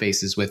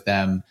interfaces with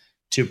them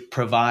to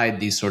provide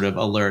these sort of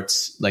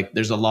alerts. Like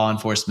there's a law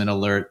enforcement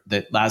alert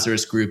that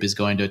Lazarus Group is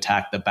going to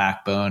attack the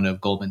backbone of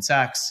Goldman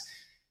Sachs.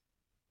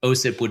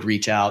 OSIP would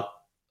reach out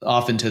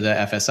often to the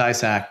FSI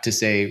SAC to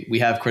say, we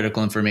have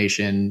critical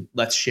information,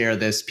 let's share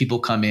this. People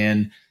come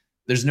in.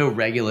 There's no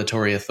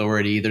regulatory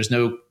authority. There's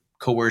no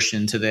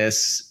coercion to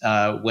this.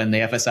 When the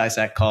FSI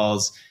SAC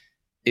calls,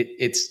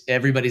 it's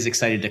everybody's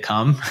excited to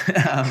come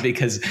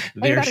because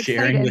they're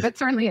sharing. Excited, but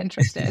certainly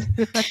interested.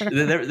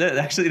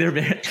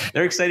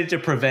 they're excited to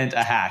prevent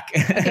a hack.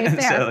 Okay,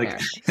 fair.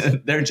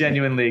 They're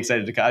genuinely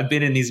excited to come. I've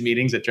been in these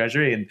meetings at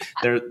Treasury, and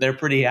they're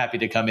pretty happy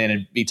to come in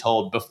and be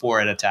told before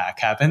an attack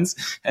happens.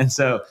 And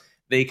so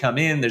they come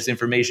in. There's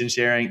information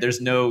sharing.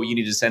 There's no you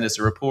need to send us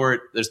a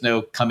report. There's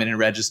no come in and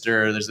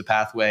register. There's a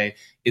pathway.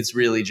 It's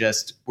really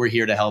just we're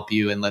here to help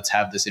you, and let's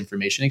have this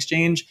information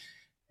exchange.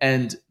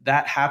 And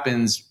that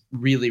happens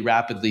really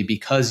rapidly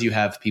because you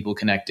have people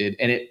connected,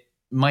 and it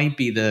might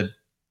be the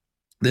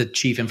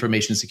chief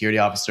information security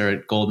officer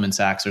at Goldman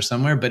Sachs or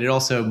somewhere, but it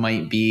also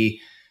might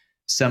be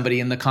somebody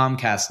in the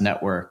Comcast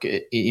network.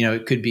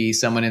 It could be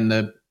someone in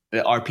the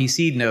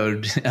RPC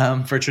node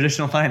for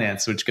traditional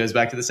finance, which goes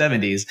back to the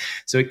 70s.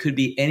 So it could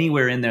be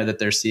anywhere in there that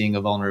they're seeing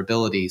a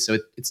vulnerability. So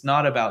it's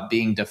not about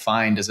being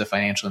defined as a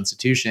financial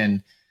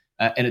institution.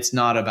 And it's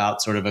not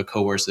about sort of a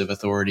coercive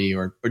authority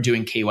or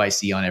doing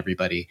KYC on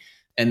everybody.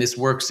 And this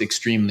works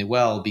extremely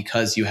well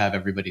because you have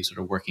everybody sort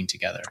of working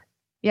together.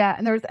 Yeah,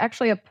 and there was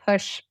actually a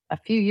push a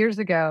few years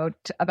ago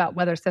about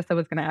whether CISA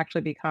was going to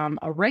actually become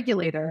a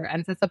regulator,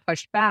 and CISA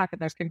pushed back,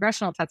 and there's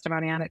congressional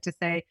testimony on it to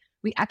say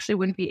we actually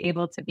wouldn't be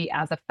able to be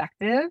as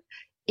effective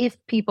if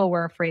people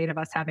were afraid of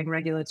us having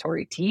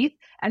regulatory teeth.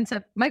 And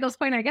to Michael's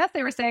point, I guess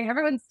they were saying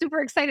everyone's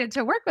super excited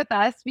to work with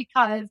us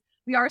because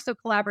we are so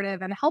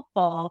collaborative and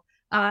helpful,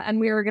 and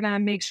we are going to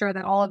make sure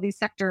that all of these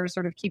sectors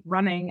sort of keep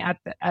running at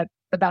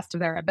the best of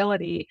their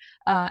ability.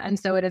 And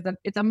so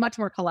it's a much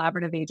more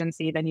collaborative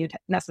agency than you'd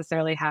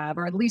necessarily have,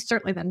 or at least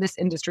certainly than this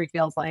industry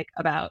feels like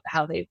about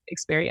how they've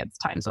experienced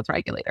times with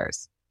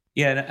regulators.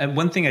 Yeah, and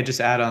one thing I just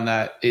add on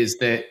that is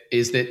that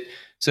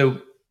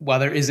so while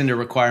there isn't a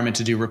requirement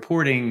to do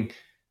reporting,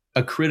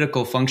 a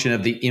critical function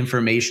of the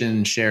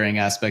information sharing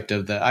aspect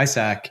of the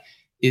ISAC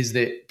is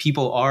that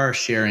people are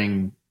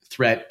sharing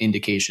threat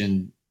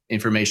indication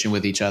information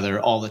with each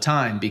other all the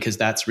time, because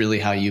that's really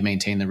how you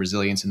maintain the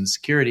resilience and the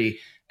security.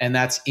 And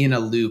that's in a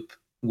loop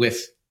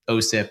with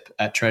OSIP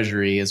at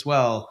Treasury as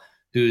well,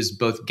 who's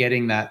both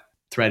getting that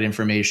threat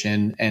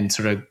information and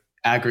sort of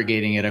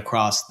aggregating it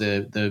across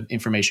the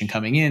information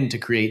coming in to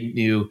create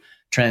new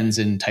trends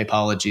and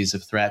typologies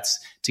of threats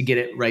to get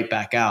it right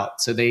back out.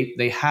 So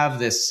they have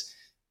this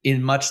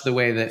in much the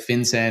way that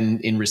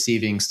FinCEN in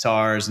receiving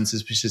SARs and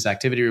suspicious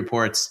activity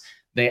reports,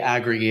 they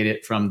aggregate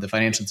it from the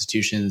financial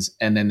institutions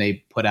and then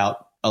they put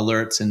out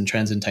alerts and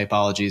trends and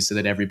typologies so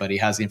that everybody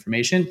has the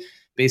information.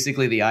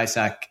 Basically, the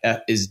ISAC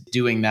is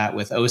doing that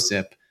with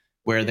OSIP,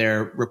 where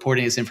they're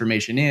reporting this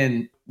information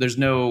in. There's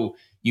no,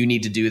 you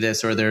need to do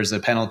this or there's a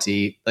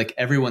penalty. Like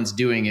everyone's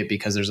doing it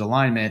because there's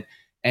alignment,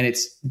 and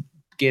it's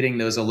getting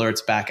those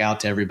alerts back out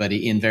to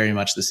everybody in very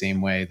much the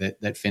same way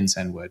that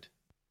FinCEN would.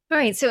 All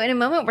right. So in a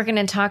moment, we're going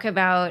to talk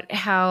about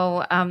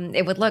how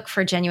it would look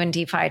for genuine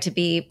DeFi to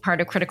be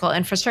part of critical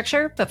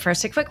infrastructure. But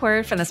first, a quick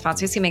word from the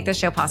sponsors who make this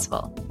show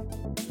possible.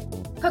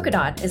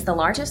 Polkadot is the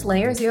largest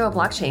Layer 0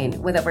 blockchain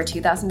with over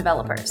 2,000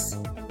 developers.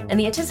 And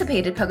the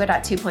anticipated Polkadot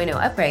 2.0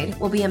 upgrade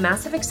will be a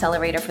massive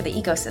accelerator for the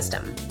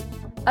ecosystem.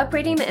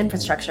 Upgrading the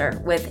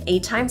infrastructure with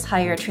 8 times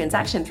higher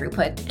transaction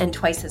throughput and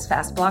twice as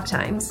fast block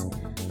times,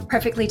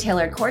 perfectly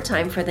tailored core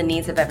time for the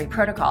needs of every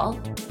protocol,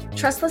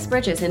 trustless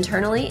bridges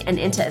internally and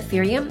into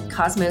Ethereum,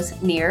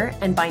 Cosmos, Near,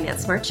 and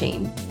Binance Smart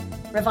Chain,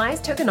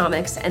 revised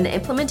tokenomics, and the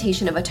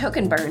implementation of a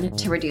token burn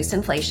to reduce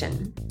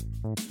inflation.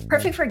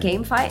 Perfect for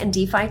GameFi and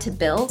DeFi to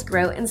build,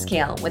 grow, and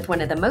scale with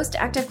one of the most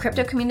active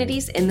crypto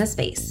communities in the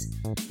space.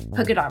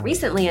 Polkadot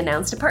recently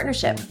announced a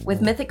partnership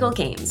with Mythical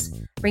Games,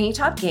 bringing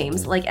top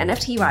games like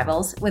NFT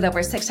Rivals with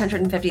over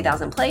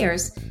 650,000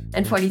 players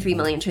and 43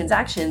 million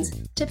transactions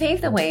to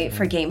pave the way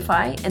for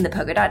GameFi and the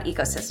Polkadot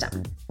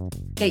ecosystem.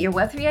 Get your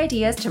Web3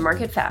 ideas to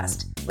market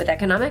fast with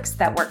economics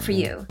that work for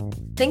you.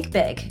 Think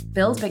big,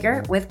 build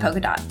bigger with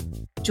Polkadot.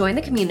 Join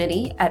the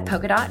community at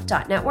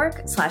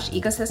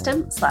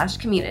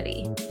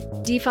polkadot.network/ecosystem/community.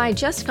 DeFi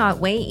just got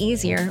way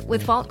easier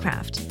with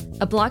Vaultcraft,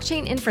 a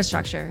blockchain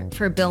infrastructure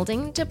for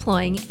building,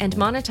 deploying, and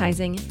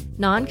monetizing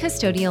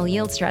non-custodial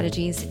yield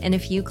strategies in a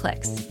few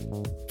clicks.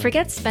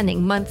 Forget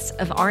spending months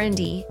of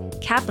R&D,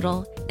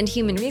 capital, and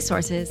human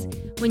resources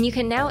when you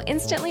can now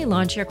instantly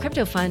launch your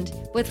crypto fund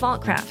with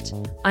Vaultcraft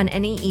on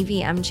any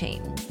EVM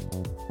chain.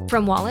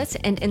 From wallets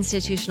and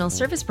institutional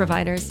service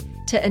providers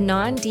to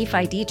anon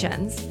DeFi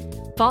degens,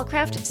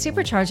 Vaultcraft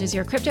supercharges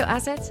your crypto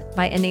assets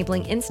by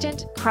enabling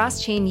instant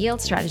cross-chain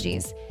yield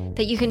strategies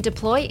that you can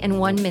deploy in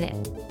 1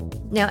 minute.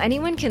 Now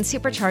anyone can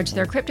supercharge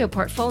their crypto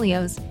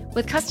portfolios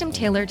with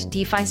custom-tailored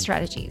DeFi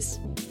strategies.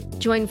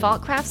 Join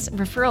Vaultcraft's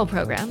referral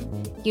program,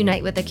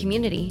 unite with the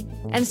community,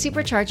 and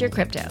supercharge your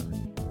crypto.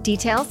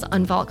 Details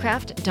on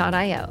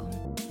vaultcraft.io.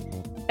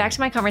 Back to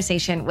my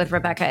conversation with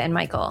Rebecca and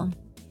Michael.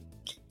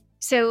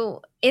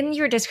 So in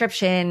your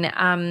description,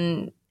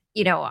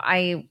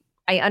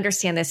 I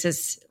understand this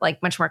is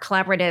like much more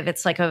collaborative.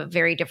 It's like a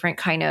very different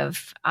kind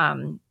of,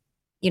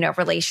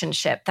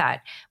 relationship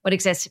that would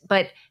exist.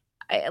 But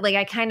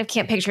I kind of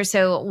can't picture.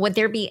 So would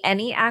there be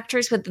any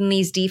actors within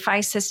these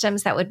DeFi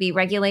systems that would be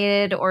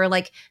regulated, or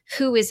like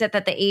who is it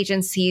that the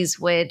agencies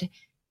would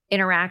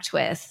interact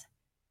with?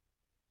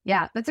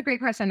 Yeah, that's a great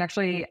question.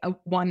 Actually,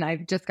 one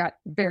I've just got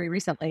very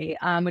recently,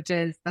 which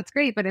is, that's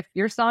great. But if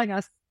you're telling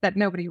us that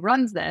nobody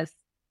runs this,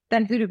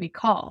 then who do we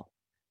call,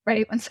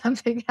 right? When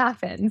something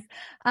happens.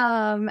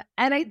 And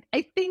I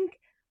think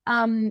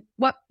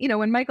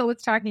when Michael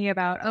was talking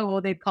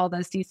about, they'd call the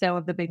CISO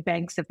of the big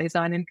banks if they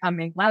saw an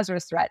incoming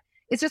Lazarus threat.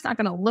 It's just not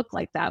going to look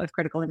like that with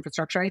critical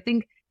infrastructure. I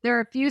think there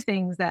are a few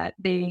things that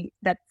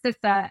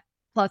CISA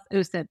plus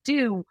OSIP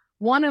do,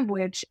 one of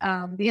which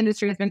the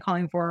industry has been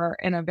calling for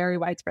in a very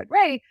widespread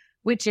way,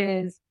 which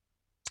is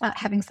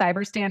having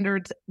cyber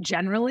standards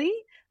generally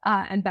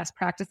and best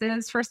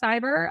practices for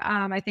cyber.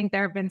 I think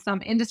there have been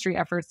some industry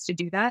efforts to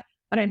do that,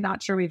 but I'm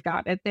not sure we've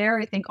got it there.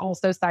 I think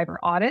also cyber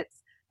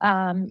audits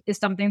is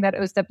something that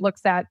OSIP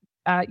looks at,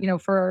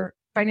 for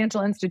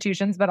financial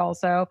institutions, but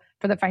also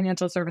for the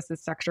financial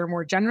services sector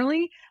more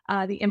generally.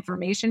 The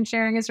information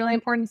sharing is really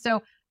important.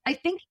 So I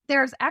think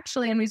there's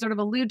actually, and we sort of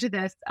allude to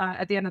this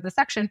at the end of the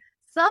section,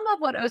 some of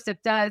what OSIP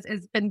does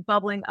has been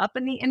bubbling up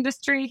in the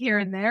industry here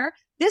and there.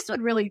 This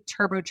would really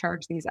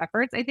turbocharge these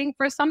efforts. I think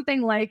for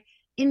something like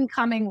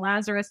incoming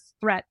Lazarus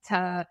threat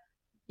to,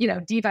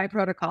 DeFi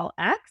protocol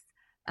X,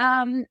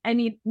 I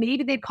mean,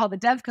 maybe they'd call the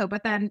DevCo,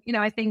 but then,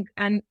 I think,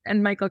 and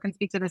Michael can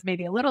speak to this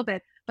maybe a little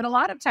bit, but a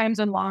lot of times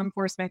when law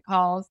enforcement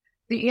calls,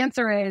 the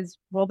answer is,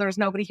 well, there's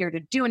nobody here to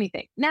do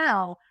anything.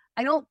 Now,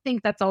 I don't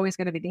think that's always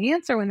going to be the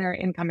answer when there are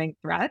incoming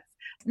threats,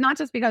 not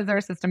just because there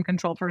are system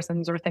control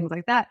persons or things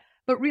like that,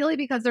 but really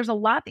because there's a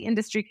lot the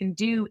industry can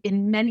do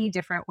in many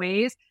different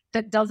ways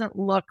that doesn't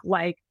look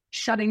like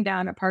shutting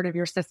down a part of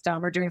your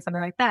system or doing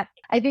something like that.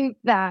 I think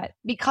that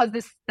because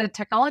the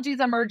technology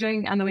is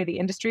emerging and the way the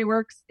industry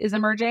works is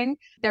emerging,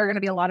 there are going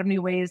to be a lot of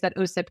new ways that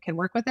OSIP can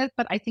work with it.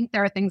 But I think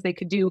there are things they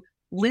could do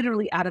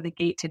literally out of the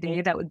gate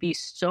today that would be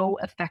so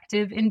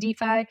effective in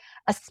DeFi,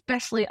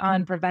 especially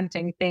on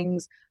preventing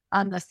things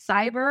on the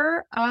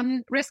cyber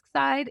risk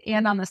side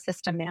and on the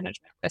system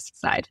management risk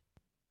side.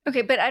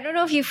 Okay, but I don't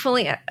know if you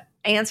fully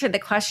answered the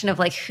question of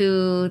like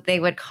who they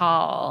would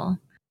call.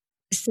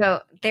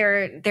 So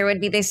there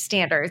would be these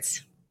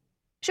standards.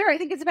 Sure, I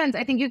think it depends.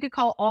 I think you could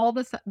call all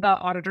the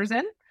auditors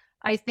in.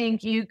 I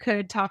think you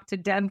could talk to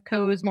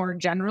DevCos more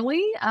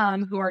generally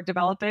who are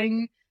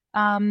developing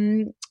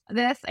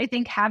this. I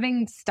think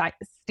having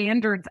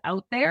standards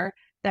out there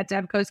that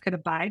DevCos could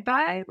abide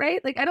by,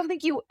 right? Like I don't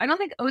think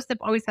OSIP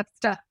always has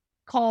to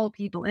call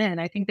people in.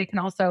 I think they can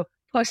also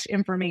push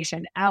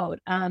information out.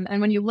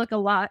 And when you look a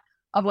lot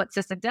of what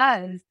CISA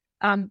does,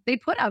 they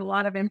put out a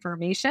lot of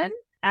information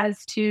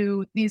as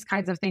to these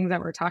kinds of things that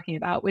we're talking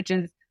about, which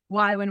is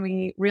why when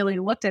we really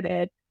looked at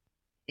it,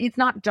 it's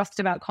not just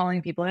about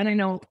calling people in. I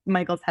know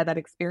Michael's had that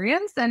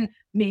experience and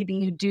maybe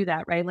you do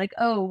that, right? Like,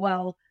 oh,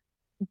 well,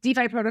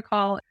 DeFi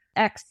protocol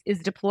X is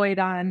deployed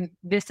on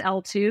this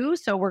L2.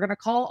 So we're going to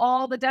call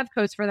all the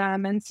DevCos for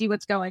them and see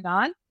what's going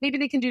on. Maybe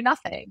they can do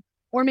nothing.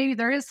 Or maybe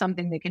there is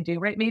something they can do,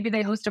 right? Maybe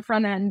they host a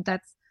front end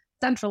that's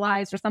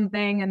centralized or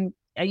something and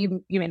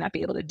you may not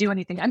be able to do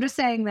anything. I'm just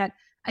saying that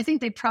I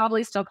think they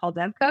probably still call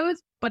DevCos,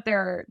 but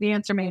the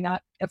answer may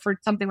not, for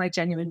something like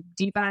genuine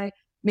DeFi,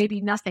 maybe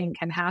nothing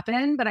can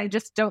happen. But I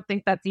just don't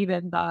think that's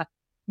even the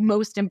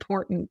most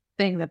important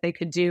thing that they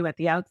could do at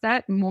the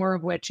outset, more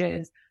of which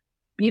is,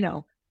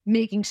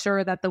 making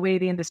sure that the way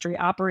the industry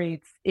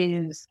operates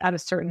is at a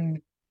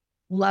certain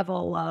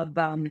level of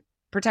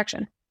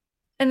protection.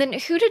 And then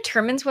who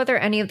determines whether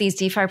any of these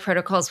DeFi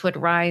protocols would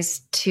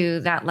rise to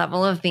that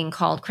level of being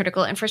called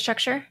critical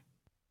infrastructure?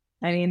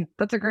 I mean,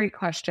 that's a great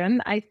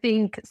question. I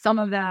think some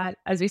of that,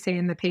 as we say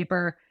in the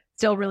paper,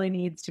 still really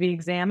needs to be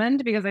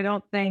examined because I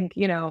don't think,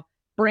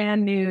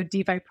 brand new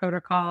DeFi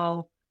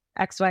protocol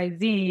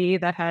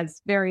XYZ that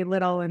has very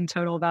little in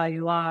total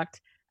value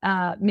locked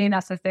may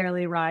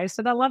necessarily rise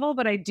to that level.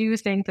 But I do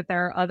think that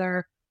there are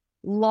other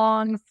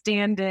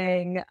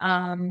long-standing,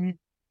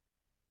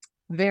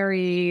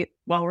 very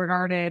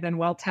well-regarded and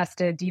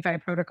well-tested DeFi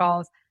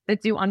protocols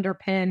that do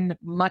underpin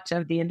much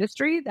of the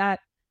industry that,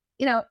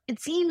 it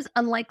seems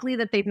unlikely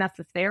that they'd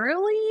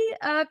necessarily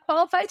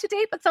qualify to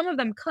date, but some of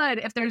them could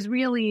if there's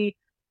really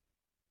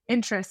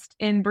interest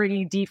in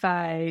bringing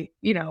DeFi,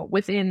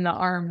 within the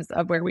arms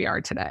of where we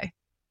are today.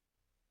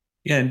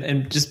 Yeah,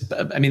 and just,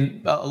 I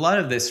mean, a lot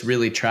of this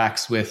really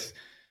tracks with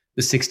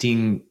the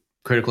 16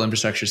 critical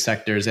infrastructure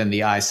sectors and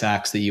the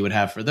ISACs that you would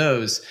have for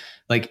those.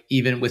 Like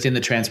even within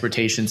the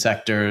transportation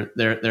sector,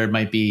 there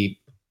might be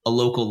a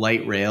local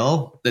light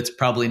rail that's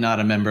probably not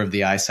a member of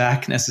the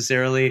ISAC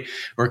necessarily,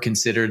 or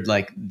considered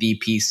like the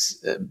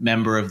piece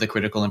member of the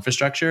critical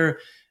infrastructure,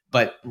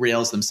 but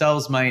rails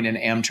themselves might, and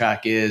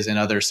Amtrak is,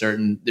 and there's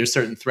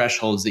certain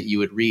thresholds that you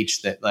would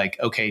reach that like,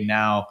 okay,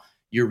 now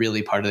you're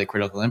really part of the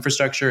critical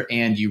infrastructure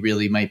and you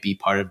really might be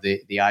part of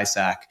the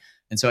ISAC.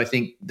 And so I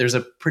think there's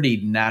a pretty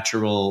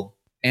natural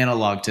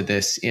analog to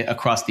this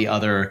across the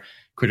other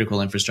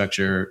critical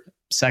infrastructure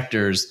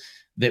sectors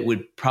that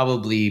would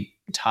probably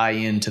tie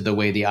into the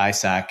way the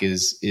ISAC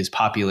is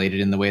populated,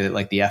 in the way that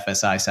like the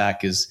FS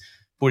ISAC is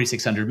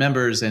 4,600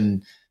 members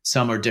and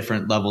some are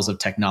different levels of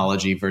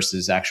technology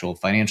versus actual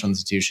financial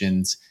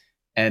institutions.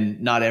 And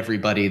not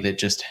everybody that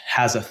just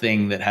has a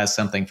thing that has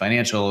something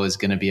financial is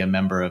going to be a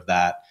member of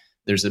that.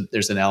 There's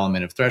an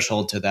element of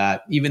threshold to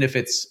that, even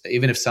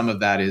if some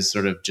of that is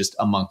sort of just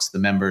amongst the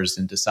members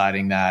and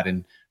deciding that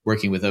and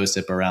working with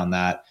OSIP around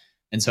that.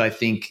 And so I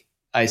think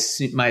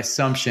my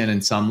assumption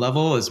in some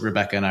level, as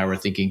Rebecca and I were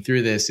thinking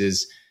through this,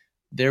 is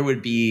there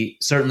would be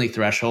certainly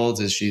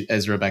thresholds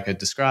as Rebecca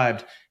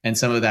described, and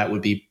some of that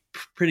would be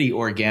pretty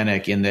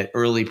organic in that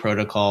early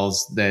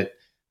protocols that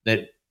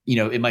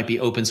it might be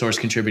open source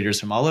contributors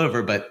from all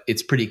over, but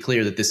it's pretty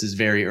clear that this is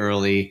very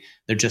early.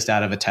 They're just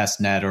out of a test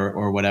net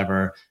or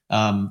whatever,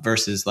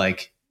 versus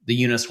like the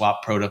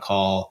Uniswap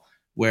protocol,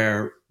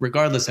 where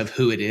regardless of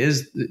who it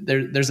is,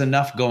 there's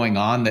enough going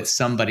on that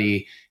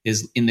somebody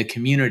is in the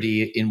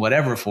community in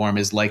whatever form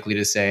is likely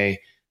to say,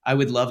 I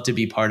would love to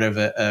be part of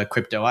a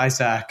crypto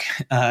ISAC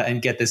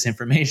and get this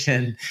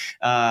information,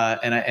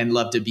 and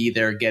love to be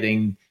there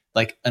getting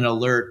like an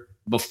alert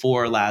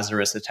before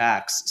Lazarus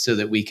attacks so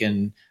that we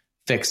can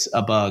fix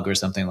a bug or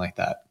something like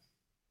that.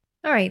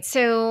 All right.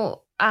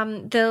 So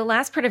the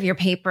last part of your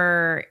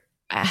paper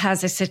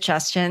has a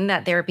suggestion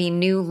that there be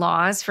new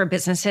laws for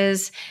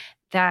businesses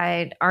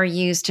that are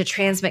used to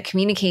transmit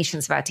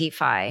communications about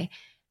DeFi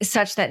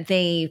such that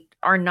they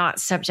are not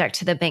subject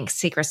to the Bank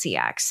Secrecy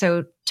Act.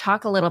 So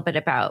talk a little bit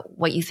about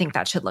what you think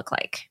that should look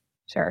like.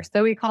 Sure.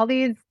 So we call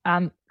these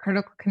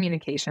critical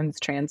communications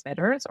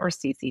transmitters, or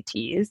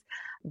CCTs.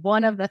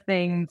 One of the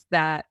things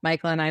that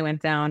Michael and I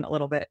went down a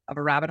little bit of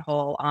a rabbit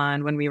hole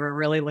on when we were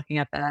really looking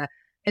at the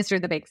history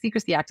of the Bank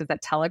Secrecy Act is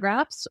that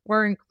telegraphs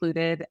were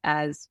included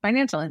as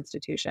financial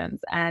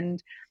institutions.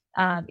 And,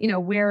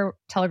 where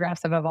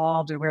telegraphs have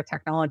evolved and where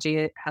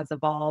technology has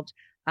evolved,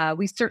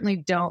 we certainly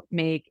don't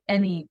make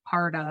any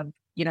part of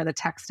the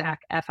tech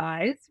stack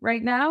FIs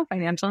right now,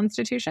 financial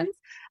institutions.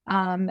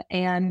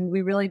 And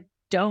we really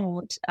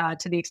don't,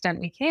 to the extent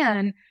we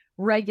can,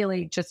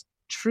 regulate just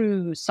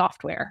true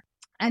software.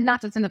 And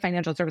not just in the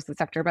financial services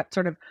sector, but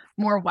sort of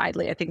more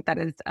widely. I think that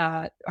is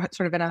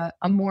sort of in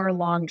a more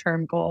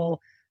long-term goal.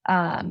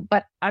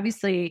 But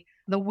obviously,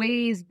 the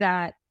ways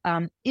that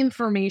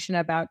information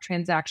about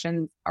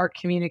transactions are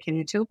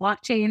communicated to a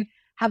blockchain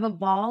have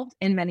evolved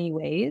in many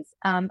ways,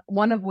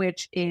 one of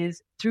which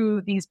is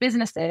through these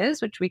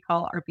businesses, which we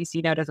call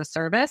RPC Node as a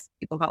Service.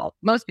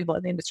 Most people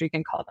in the industry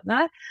can call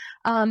them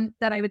that.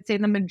 That I would say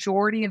the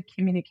majority of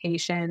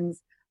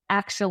communications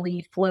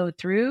actually flow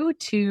through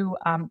to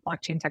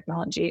blockchain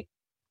technology.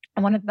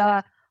 And one of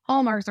the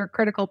hallmarks or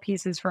critical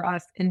pieces for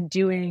us in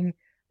doing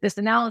this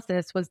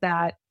analysis was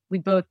that we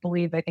both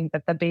believe, I think,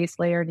 that the base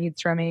layer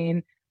needs to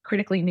remain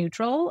critically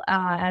neutral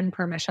and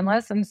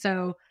permissionless. And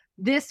so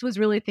this was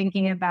really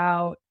thinking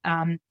about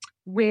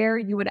where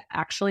you would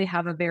actually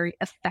have a very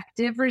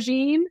effective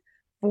regime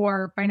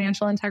for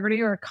financial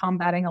integrity or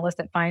combating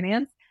illicit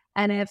finance.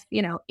 And if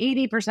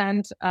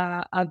 80%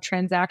 of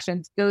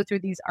transactions go through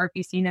these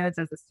RPC nodes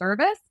as a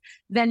service,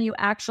 then you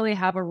actually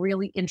have a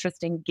really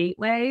interesting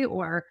gateway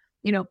or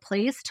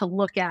place to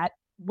look at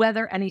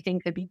whether anything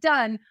could be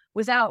done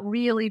without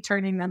really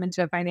turning them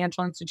into a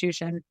financial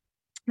institution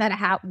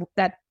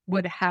that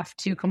would have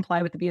to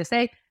comply with the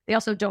BSA. They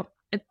also don't.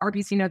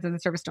 RPC nodes as a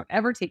service don't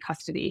ever take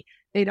custody.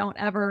 They don't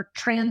ever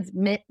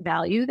transmit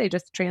value. They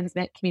just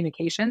transmit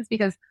communications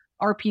because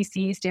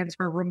RPC stands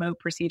for remote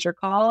procedure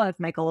call, as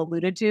Michael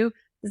alluded to.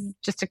 This is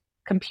just a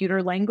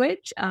computer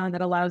language that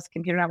allows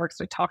computer networks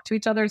to talk to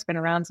each other. It's been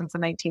around since the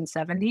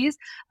 1970s.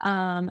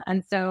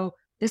 And so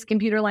this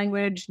computer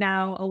language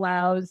now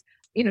allows,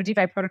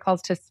 DeFi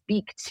protocols to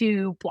speak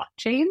to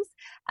blockchains.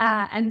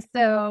 And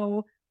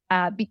so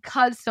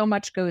because so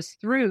much goes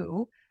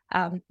through,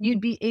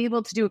 you'd be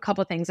able to do a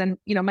couple of things. And,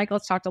 Michael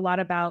has talked a lot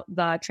about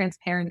the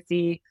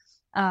transparency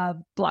of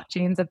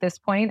blockchains at this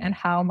point and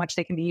how much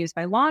they can be used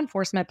by law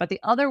enforcement. But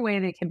the other way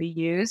they can be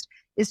used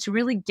is to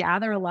really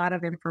gather a lot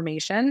of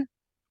information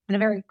in a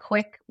very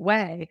quick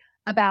way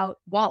about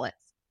wallets.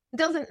 It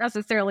doesn't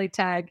necessarily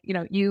tag,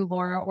 you,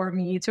 Laura, or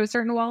me to a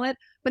certain wallet,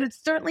 but it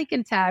certainly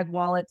can tag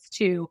wallets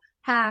to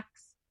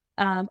hacks,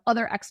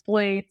 other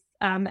exploits.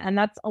 And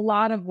that's a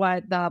lot of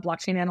what the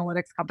blockchain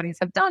analytics companies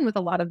have done with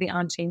a lot of the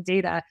on-chain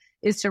data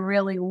is to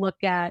really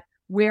look at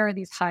where are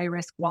these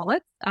high-risk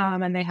wallets.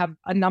 And they have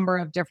a number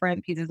of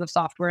different pieces of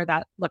software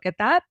that look at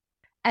that.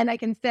 And I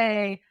can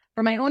say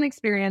from my own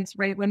experience,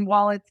 right, when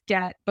wallets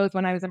get, both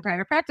when I was in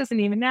private practice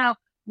and even now,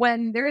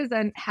 when there is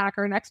a hack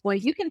or an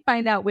exploit, you can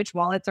find out which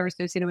wallets are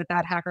associated with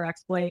that hack or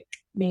exploit,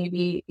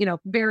 maybe,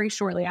 very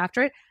shortly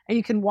after it. And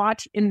you can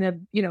watch in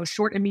the,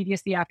 short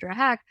immediacy after a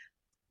hack,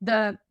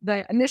 the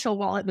initial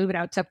wallet move it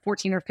out to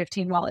 14 or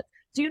 15 wallets.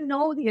 So you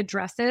know the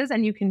addresses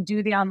and you can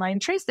do the online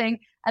tracing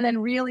and then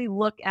really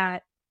look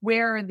at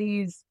where are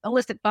these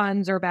illicit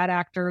funds or bad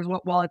actors,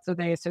 what wallets are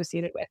they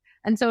associated with?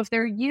 And so if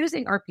they're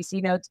using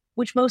RPC nodes,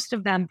 which most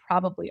of them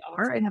probably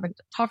are, I haven't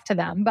talked to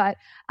them, but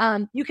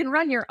you can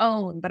run your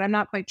own, but I'm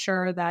not quite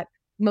sure that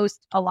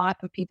a lot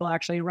of people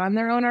actually run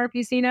their own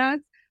RPC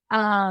nodes,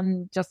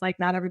 just like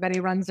not everybody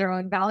runs their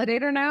own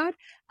validator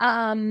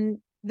node.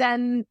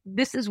 Then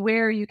this is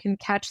where you can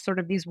catch sort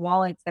of these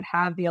wallets that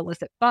have the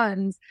illicit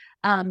funds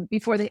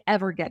before they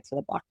ever get to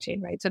the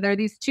blockchain, right? So there are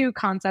these two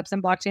concepts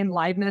in blockchain,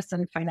 liveness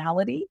and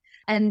finality.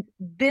 And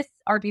this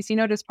RPC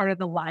node is part of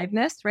the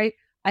liveness, right?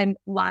 I'm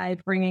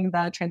live bringing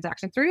the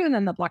transaction through, and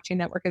then the blockchain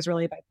network is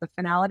really about the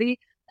finality.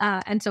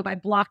 And so by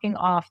blocking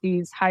off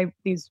these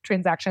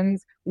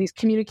transactions, these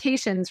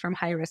communications from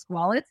high-risk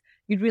wallets,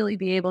 you'd really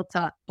be able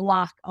to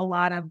block a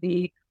lot of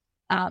the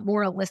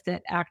more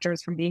illicit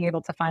actors from being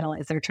able to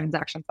finalize their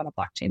transactions on a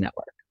blockchain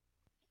network.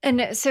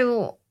 And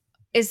so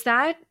is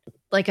that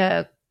like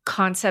a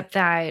concept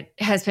that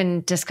has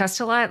been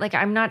discussed a lot? Like,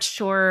 I'm not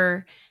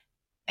sure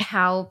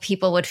how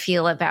people would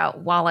feel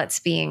about wallets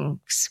being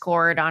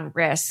scored on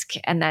risk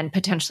and then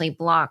potentially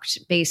blocked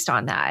based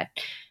on that.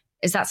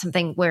 Is that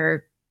something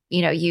where,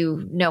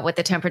 you know what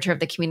the temperature of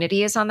the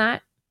community is on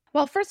that?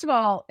 Well, first of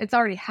all, it's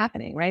already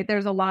happening, right?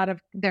 There's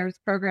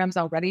programs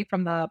already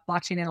from the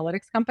blockchain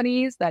analytics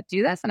companies that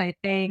do this. And I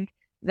think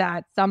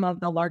that some of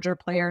the larger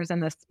players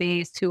in the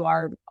space who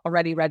are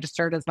already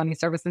registered as money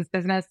services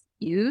business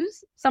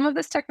use some of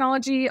this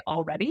technology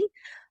already.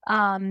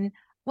 Um,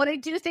 what I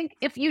do think,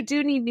 if you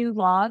do need new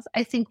laws,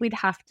 I think we'd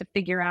have to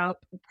figure out,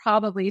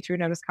 probably through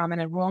notice,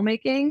 comment, and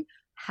rulemaking,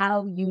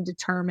 how you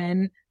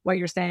determine what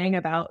you're saying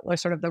about, or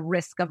sort of the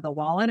risk of the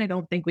wallet. I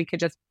don't think we could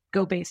just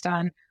go based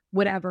on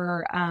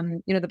whatever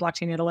the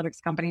blockchain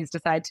analytics companies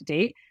decide to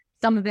date.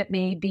 Some of it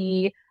may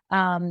be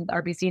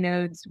RBC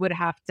nodes would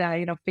have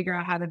to figure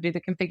out how to do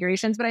the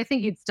configurations, but I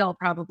think you'd still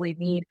probably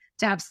need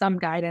to have some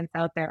guidance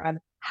out there on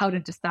how to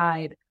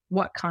decide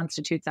what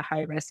constitutes a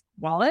high risk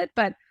wallet.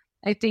 But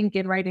I think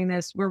in writing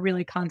this, we're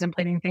really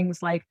contemplating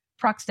things like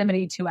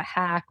proximity to a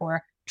hack,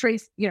 or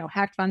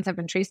hacked funds have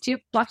been traced to you.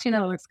 Blockchain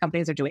analytics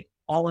companies are doing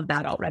all of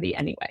that already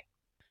anyway.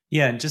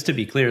 Yeah, and just to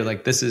be clear,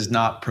 like, this is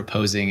not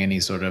proposing any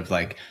sort of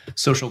like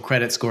social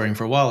credit scoring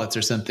for wallets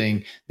or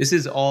something. This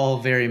is all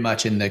very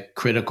much in the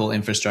critical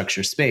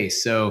infrastructure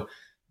space. So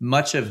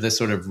much of the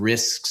sort of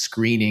risk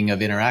screening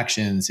of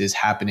interactions is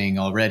happening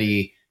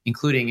already,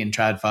 including in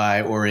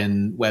TradFi or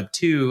in Web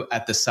 2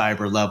 at the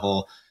cyber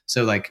level.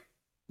 So like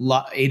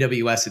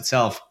AWS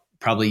itself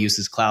probably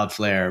uses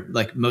Cloudflare.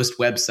 Like most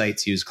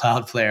websites use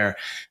Cloudflare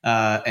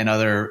and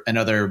other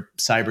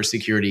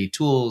cybersecurity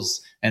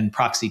tools and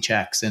proxy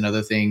checks and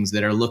other things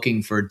that are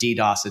looking for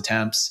DDoS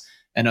attempts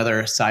and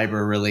other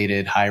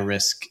cyber-related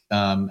high-risk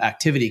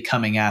activity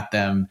coming at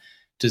them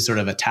to sort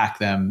of attack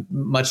them,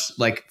 much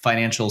like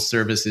financial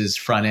services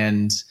front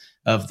end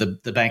of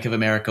the Bank of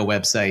America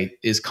website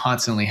is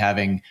constantly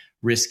having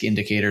risk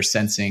indicator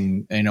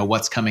sensing,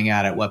 what's coming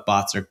at it, what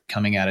bots are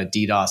coming at it,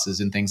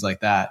 DDoSes and things like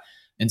that.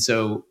 And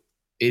so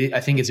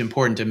I think it's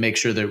important to make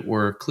sure that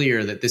we're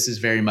clear that this is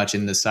very much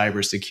in the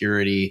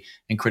cybersecurity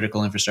and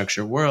critical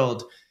infrastructure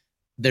world.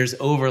 There's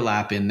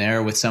overlap in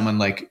there with someone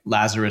like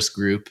Lazarus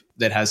Group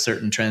that has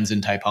certain trends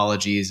and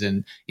typologies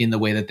and in the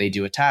way that they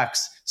do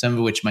attacks, some of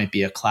which might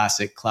be a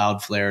classic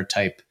Cloudflare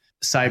type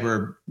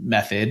cyber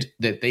method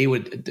that they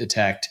would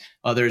detect.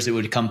 Others, it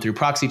would come through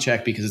proxy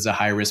check because it's a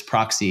high risk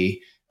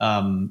proxy.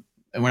 And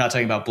we're not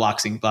talking about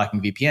blocking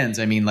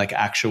VPNs. I mean, like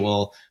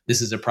actual, this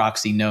is a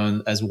proxy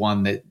known as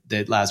one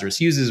that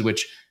Lazarus uses,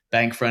 which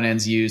bank front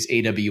ends use.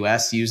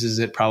 AWS uses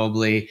it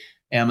probably.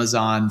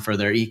 Amazon for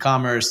their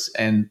e-commerce.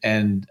 And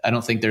I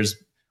don't think there's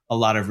a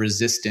lot of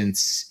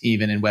resistance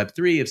even in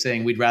Web3 of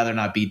saying we'd rather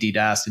not be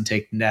DDoSed and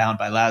taken down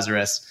by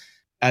Lazarus.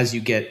 As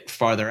you get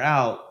farther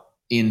out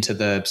into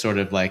the sort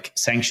of like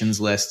sanctions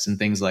lists and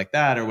things like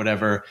that or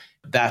whatever,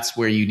 that's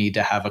where you need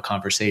to have a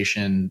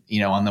conversation,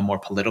 on the more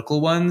political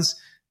ones.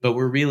 But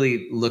we're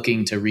really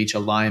looking to reach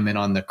alignment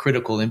on the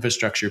critical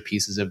infrastructure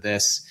pieces of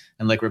this.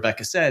 And like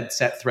Rebecca said,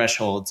 set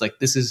thresholds. Like,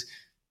 this is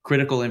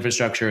critical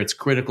infrastructure. It's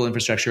critical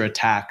infrastructure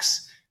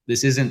attacks.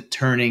 This isn't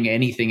turning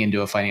anything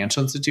into a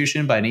financial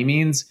institution by any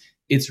means.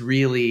 It's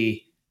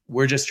really,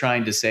 we're just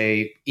trying to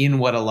say, in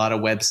what a lot of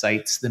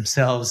websites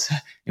themselves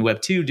in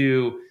Web 2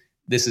 do,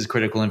 this is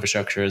critical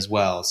infrastructure as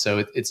well.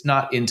 So it's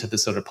not into the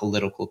sort of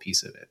political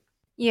piece of it.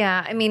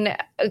 Yeah. I mean,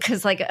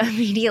 because like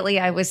immediately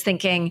I was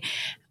thinking,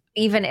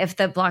 even if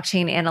the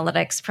blockchain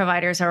analytics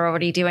providers are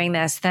already doing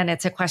this, then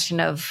it's a question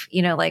of,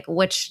 like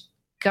which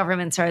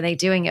governments are they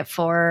doing it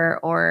for,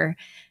 or,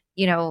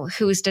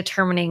 who's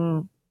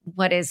determining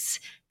what is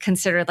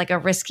considered like a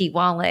risky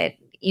wallet.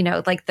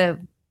 Like the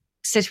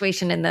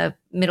situation in the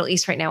Middle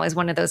East right now is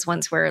one of those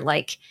ones where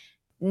like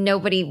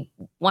nobody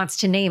wants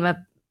to name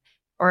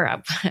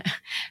I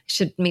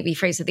should maybe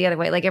phrase it the other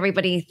way. Like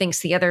everybody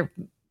thinks the other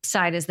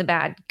side is the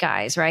bad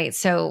guys, right?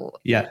 So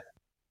yeah.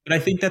 But I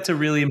think that's a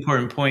really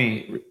important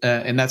point.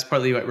 And that's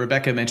partly what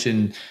Rebecca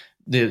mentioned,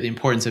 the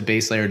importance of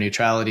base layer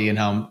neutrality and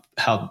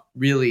how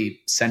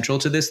really central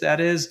to this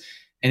that is.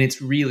 And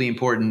it's really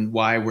important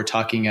why we're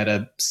talking at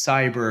a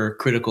cyber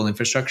critical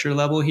infrastructure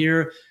level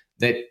here,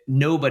 that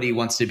nobody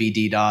wants to be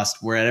DDoSed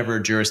wherever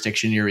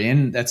jurisdiction you're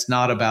in. That's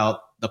not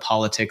about the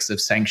politics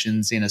of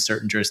sanctions in a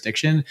certain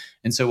jurisdiction.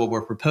 And so what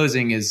we're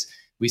proposing is,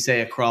 we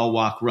say a crawl,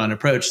 walk, run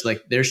approach.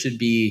 Like we should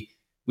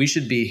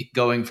be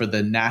going for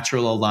the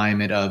natural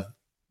alignment of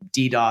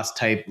DDoS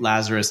type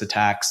Lazarus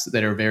attacks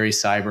that are very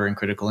cyber and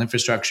critical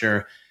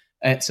infrastructure.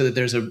 And so that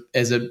there's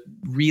a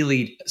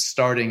really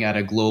starting at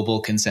a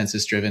global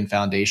consensus driven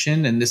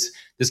foundation. And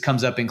this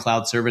comes up in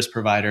cloud service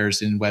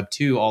providers in Web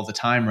 2 all the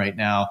time right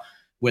now,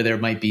 where there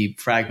might be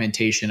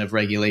fragmentation of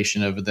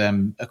regulation of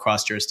them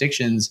across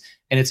jurisdictions.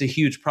 And it's a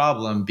huge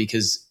problem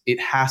because it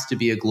has to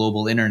be a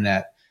global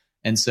internet.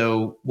 And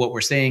so what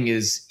we're saying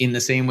is, in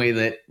the same way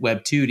that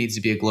Web 2 needs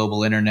to be a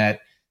global internet,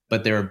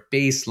 but there are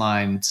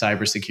baseline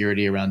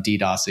cybersecurity around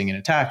DDoSing and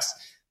attacks,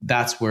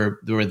 that's where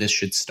this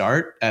should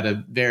start, at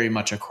a very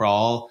much a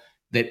crawl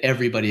that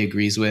everybody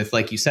agrees with.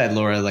 Like you said,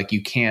 Laura, like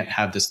you can't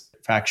have this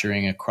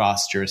fracturing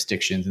across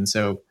jurisdictions. And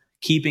so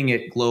keeping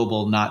it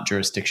global, not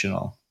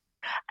jurisdictional.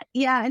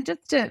 Yeah. And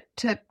just to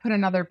put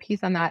another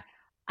piece on that,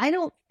 I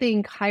don't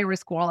think high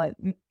risk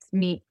wallets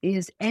me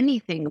is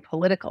anything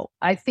political.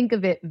 I think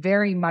of it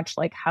very much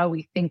like how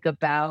we think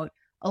about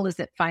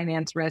illicit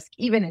finance risk,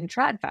 even in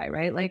TradFi,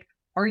 right? Like,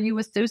 are you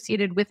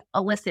associated with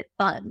illicit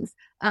funds?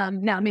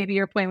 Now, maybe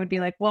your point would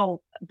be like,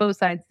 well, both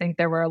sides think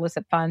there were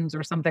illicit funds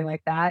or something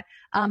like that.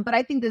 But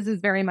I think this is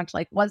very much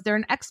like, was there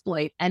an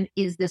exploit? And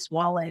is this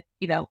wallet,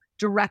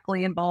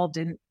 directly involved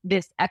in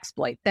this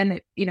exploit? Then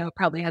it,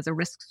 probably has a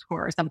risk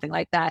score or something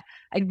like that.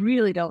 I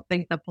really don't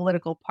think the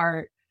political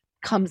part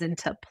comes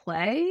into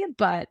play,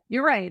 but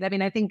you're right. I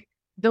mean, I think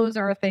those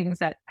are things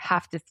that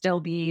have to still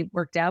be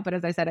worked out. But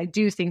as I said, I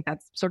do think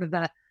that's sort of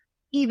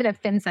even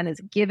if FinCEN is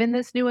given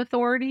this new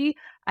authority,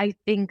 I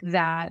think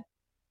that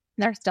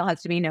there still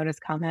has to be notice,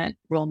 comment,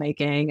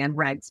 rulemaking, and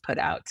regs put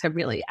out to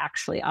really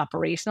actually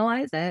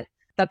operationalize it.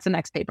 That's the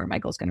next paper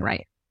Michael's going to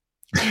write.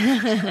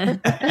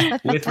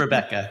 With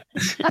Rebecca.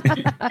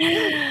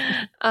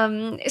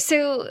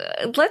 So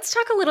let's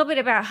talk a little bit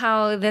about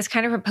how this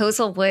kind of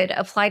proposal would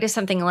apply to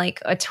something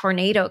like a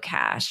tornado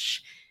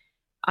cash.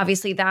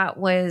 Obviously, that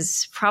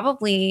was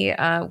probably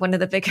one of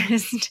the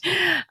biggest,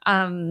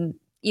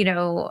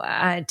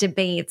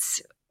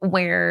 debates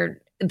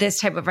where this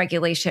type of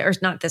regulation, or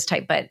not this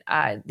type, but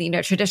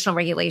traditional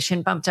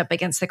regulation bumped up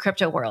against the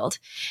crypto world.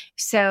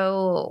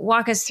 So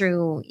walk us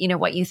through,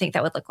 what you think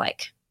that would look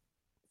like.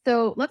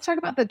 So let's talk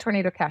about the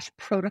Tornado Cash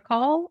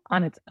protocol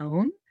on its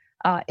own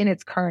in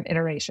its current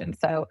iteration.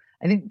 So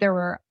I think there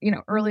were,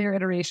 earlier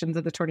iterations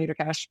of the Tornado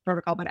Cash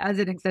protocol, but as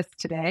it exists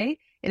today,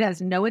 it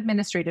has no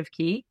administrative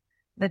key.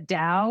 The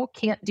DAO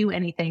can't do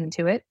anything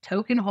to it.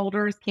 Token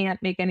holders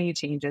can't make any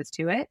changes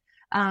to it.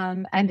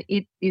 And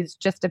it is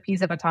just a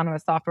piece of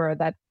autonomous software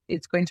that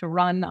it's going to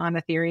run on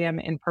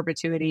Ethereum in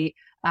perpetuity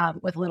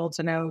with little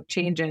to no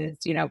changes,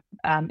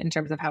 in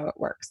terms of how it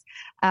works.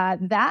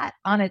 That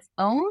on its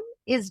own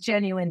is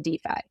genuine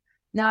DeFi.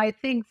 Now, I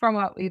think from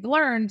what we've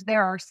learned,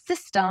 there are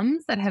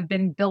systems that have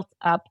been built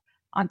up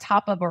on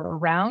top of or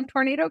around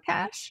Tornado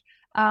Cash.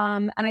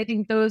 And I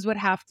think those would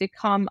have to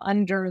come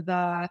under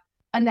the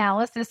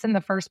analysis in the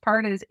first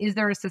part is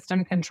there a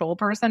system control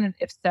person? And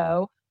if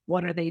so,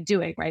 what are they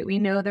doing, right? We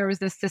know there was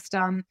this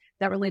system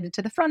that related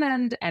to the front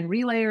end and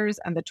relayers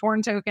and the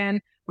Torn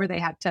token where they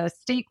had to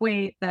stake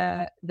weight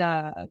the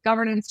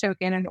governance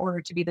token in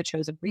order to be the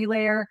chosen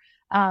relayer.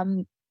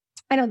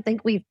 I don't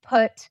think we've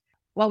put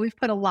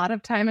a lot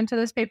of time into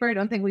this paper. I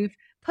don't think we've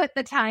put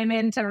the time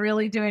into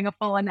really doing a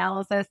full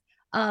analysis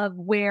of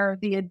where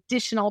the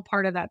additional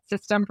part of that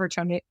system for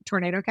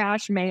Tornado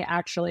Cash may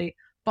actually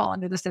fall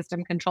under the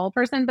system control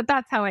person. But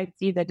that's how I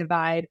see the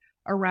divide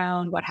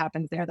around what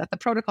happens there, that the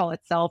protocol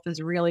itself is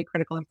really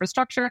critical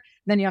infrastructure.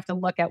 Then you have to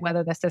look at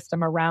whether the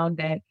system around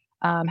it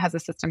has a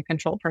system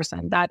control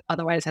person that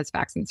otherwise has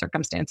facts and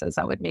circumstances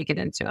that would make it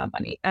into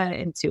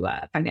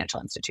a financial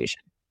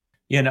institution.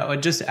 Yeah, no,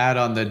 I'd just add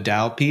on the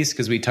DAO piece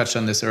because we touched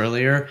on this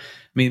earlier.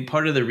 I mean,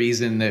 part of the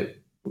reason that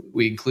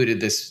we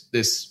included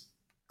this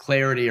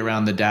clarity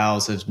around the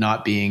DAOs of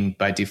not being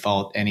by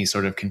default any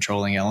sort of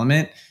controlling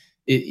element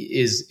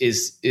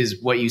is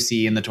what you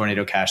see in the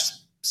Tornado Cash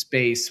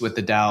space with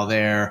the DAO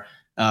there.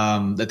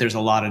 That there's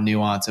a lot of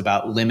nuance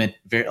about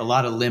a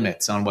lot of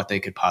limits on what they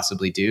could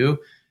possibly do,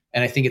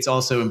 and I think it's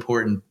also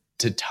important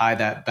to tie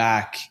that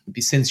back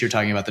since you're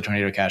talking about the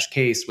Tornado Cash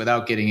case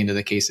without getting into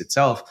the case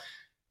itself.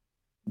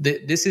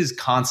 This is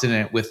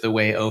consonant with the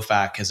way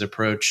OFAC has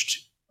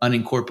approached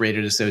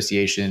unincorporated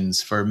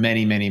associations for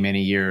many, many,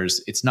 many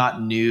years. It's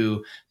not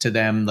new to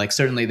them. Like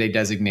certainly they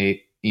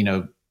designate,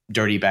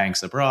 dirty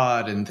banks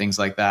abroad and things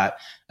like that,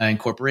 and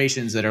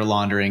corporations that are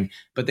laundering,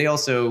 but they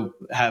also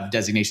have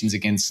designations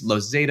against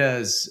Los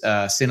Zetas,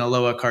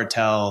 Sinaloa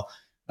cartel,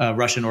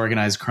 Russian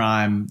organized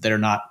crime that are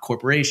not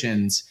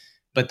corporations.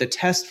 But the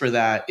test for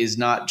that is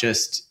not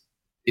just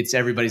it's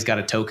everybody's got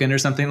a token or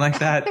something like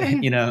that.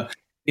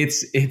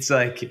 It's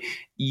like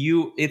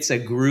it's a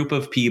group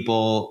of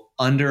people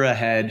under a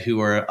head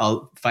who are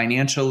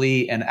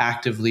financially and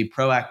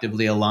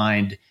proactively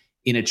aligned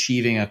in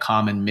achieving a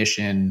common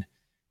mission,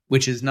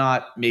 which is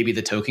not maybe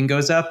the token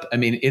goes up. I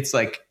mean, it's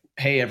like,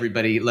 hey,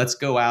 everybody, let's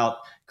go out,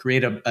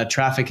 create a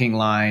trafficking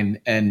line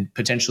and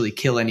potentially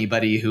kill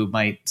anybody who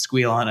might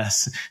squeal on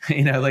us.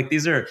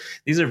 These are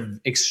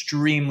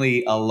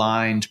extremely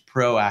aligned,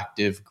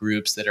 proactive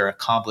groups that are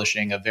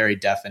accomplishing a very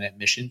definite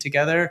mission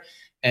together.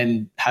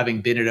 And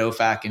having been at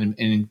OFAC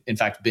and in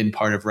fact been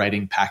part of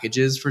writing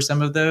packages for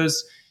some of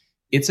those,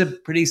 it's a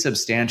pretty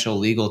substantial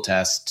legal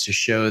test to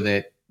show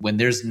that when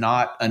there's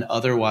not an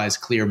otherwise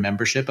clear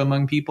membership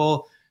among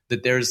people,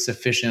 that there's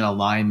sufficient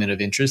alignment of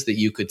interest that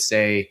you could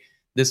say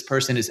this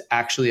person is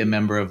actually a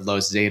member of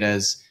Los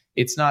Zetas.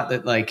 It's not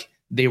that like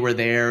they were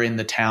there in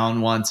the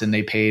town once and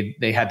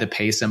they had to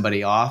pay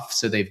somebody off,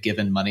 so they've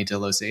given money to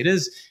Los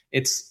Zetas.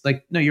 It's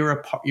like, no,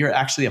 you're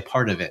actually a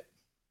part of it.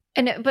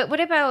 But what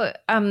about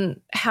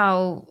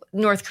how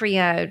North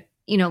Korea,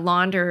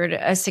 laundered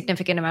a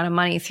significant amount of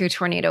money through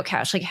Tornado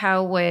Cash? Like,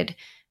 how would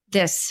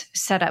this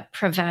setup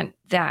prevent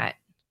that?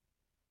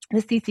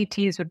 The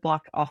CCTs would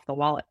block off the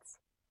wallets,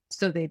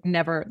 so the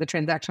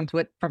transactions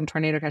from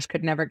Tornado Cash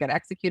could never get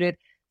executed.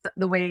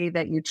 The way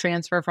that you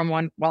transfer from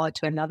one wallet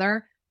to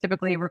another,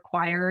 typically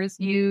requires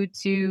you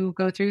to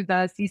go through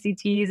the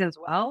CCTs as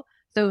well.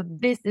 So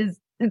this is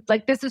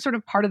sort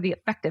of part of the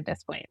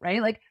effectiveness point,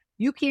 right? Like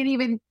you can't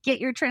even get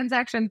your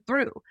transaction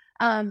through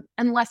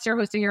unless you're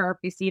hosting your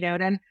RPC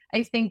node. And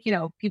I think,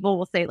 people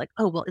will say like,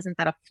 oh, well, isn't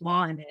that a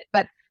flaw in it?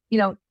 But,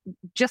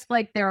 just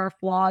like there are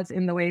flaws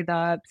in the way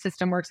the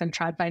system works in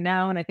TradFi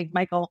now. And I think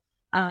Michael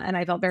and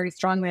I felt very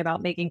strongly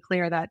about making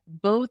clear that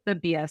both the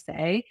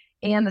BSA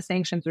and the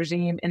sanctions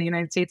regime in the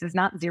United States is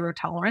not zero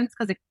tolerance,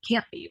 because it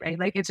can't be, right?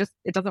 Like it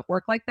doesn't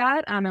work like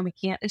that. And we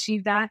can't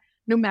achieve that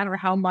no matter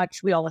how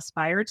much we all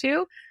aspire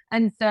to.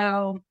 And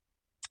so,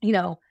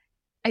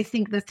 I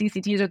think the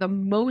CCTs are the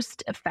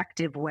most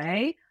effective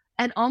way,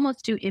 and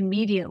almost to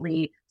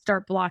immediately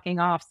start blocking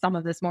off some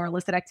of this more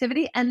illicit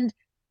activity. And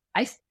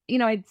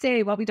I'd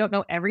say, well, we don't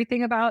know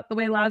everything about the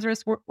way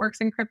Lazarus works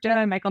in crypto,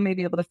 and Michael may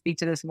be able to speak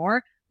to this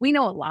more. We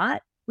know a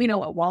lot. We know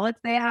what wallets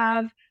they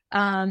have.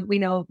 We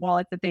know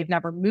wallets that they've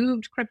never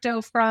moved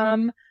crypto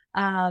from.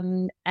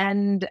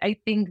 And I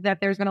think that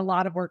there's been a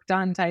lot of work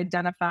done to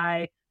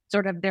identify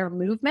sort of their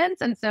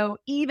movements. And so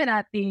even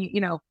at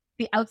the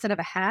outset of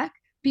a hack,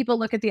 people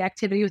look at the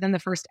activity within the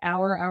first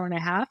hour and a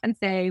half and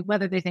say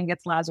whether they think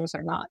it's Lazarus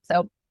or not.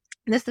 So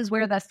this is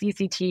where the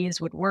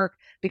CCTs would work,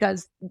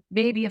 because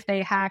maybe if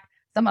they hack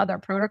some other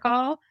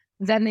protocol,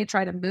 then they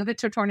try to move it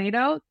to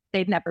Tornado,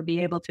 they'd never be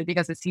able to,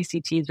 because the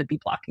CCTs would be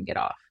blocking it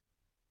off.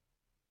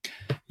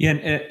 Yeah,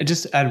 and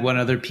just add one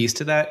other piece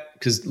to that,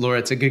 because Laura,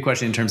 it's a good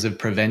question in terms of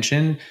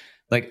prevention.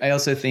 Like, I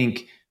also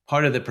think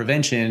part of the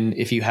prevention,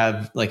 if you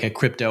have like a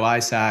crypto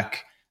ISAC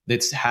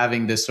that's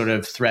having this sort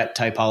of threat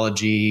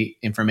typology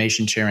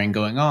information sharing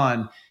going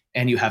on,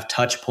 and you have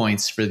touch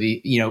points for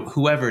the,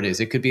 whoever it is,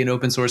 it could be an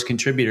open source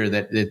contributor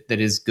that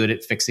is good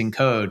at fixing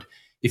code.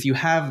 If you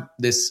have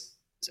this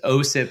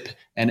OSIP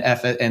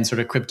and sort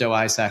of crypto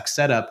ISAC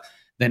setup,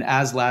 then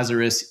as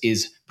Lazarus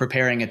is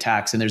preparing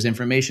attacks and there's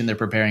information they're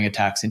preparing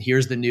attacks, and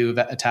here's the new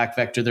attack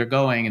vector they're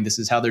going, and this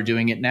is how they're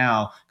doing it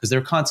now, because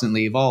they're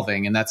constantly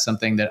evolving. And that's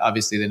something that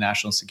obviously the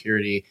national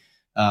security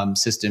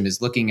system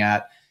is looking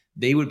at.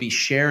 They would be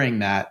sharing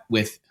that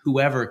with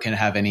whoever can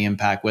have any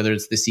impact, whether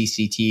it's the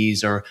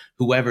CCTs or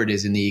whoever it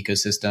is in the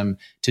ecosystem,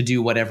 to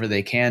do whatever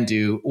they can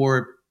do,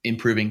 or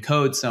improving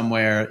code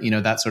somewhere,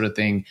 that sort of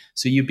thing.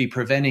 So you'd be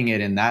preventing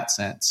it in that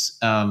sense.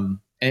 And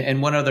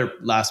one other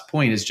last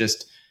point is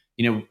just,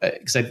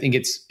 because I think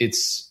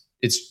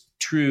it's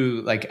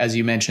true, like as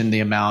you mentioned,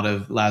 the amount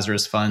of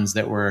Lazarus funds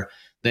that were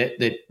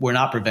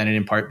not prevented,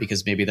 in part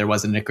because maybe there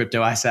wasn't a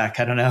crypto ISAC.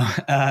 I don't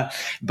know,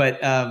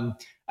 but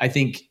I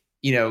think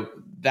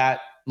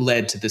that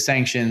led to the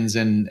sanctions,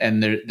 and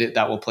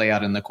that will play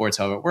out in the courts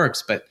how it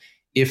works. But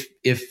if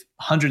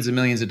hundreds of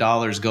millions of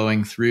dollars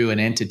going through an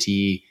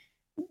entity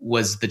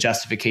was the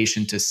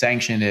justification to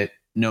sanction it,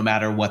 no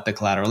matter what the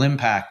collateral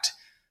impact,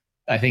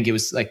 I think it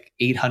was like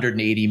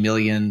 $880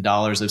 million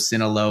of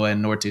Sinaloa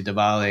and Norte de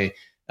Valle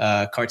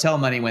cartel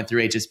money went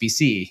through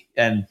HSBC,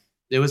 and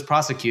it was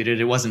prosecuted.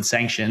 It wasn't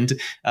sanctioned.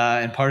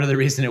 And part of the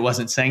reason it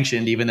wasn't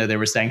sanctioned, even though there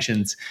were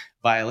sanctions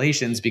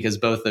violations, because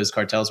both those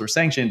cartels were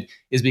sanctioned,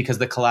 is because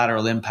the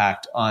collateral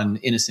impact on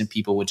innocent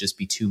people would just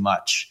be too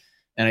much.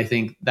 And I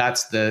think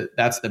that's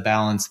the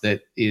balance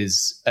that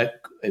is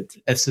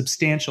a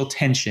substantial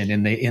tension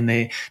in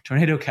the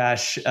Tornado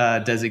Cash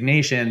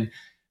designation,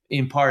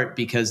 in part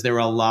because there were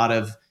a lot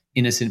of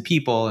innocent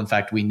people. In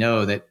fact, we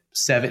know that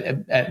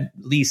at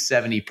least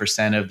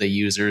 70% of the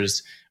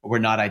users were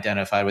not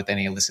identified with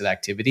any illicit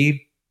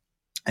activity.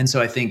 And so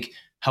I think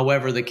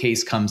however the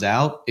case comes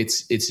out,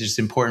 it's just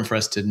important for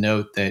us to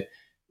note that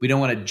we don't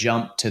want to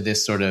jump to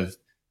this sort of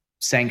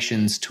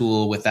sanctions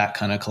tool with that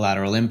kind of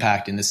collateral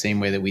impact in the same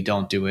way that we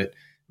don't do it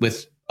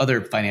with other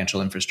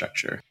financial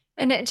infrastructure.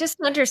 And just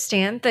to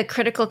understand, the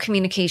critical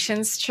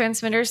communications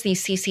transmitters,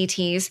 these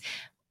CCTs,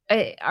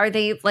 are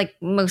they like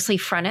mostly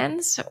front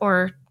ends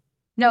or?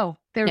 No,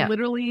 they're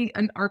literally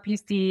an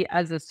RPC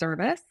as a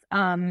service.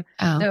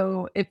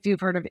 So if you've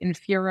heard of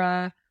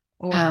Infura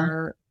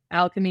or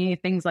Alchemy,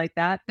 things like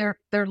that,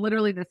 they're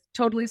literally this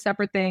totally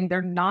separate thing.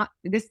 They're not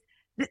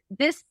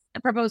this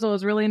proposal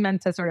is really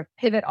meant to sort of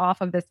pivot off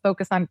of this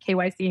focus on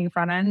KYCing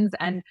front ends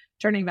and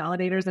turning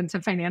validators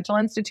into financial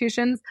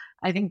institutions.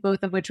 I think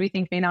both of which we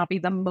think may not be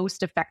the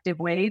most effective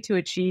way to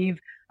achieve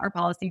our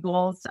policy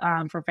goals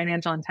for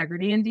financial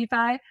integrity in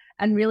DeFi,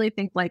 and really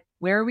think like,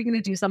 where are we going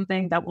to do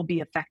something that will be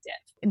effective?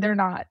 They're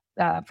not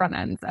front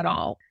ends at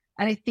all.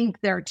 And I think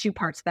there are two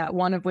parts to that,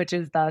 one of which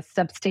is the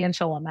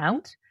substantial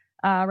amount,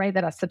 right?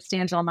 That a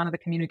substantial amount of the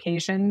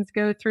communications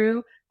go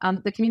through.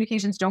 The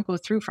communications don't go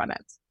through front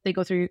ends. They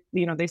go through,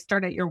 they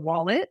start at your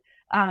wallet,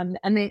 and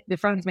the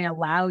front ends may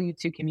allow you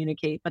to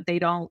communicate, but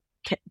the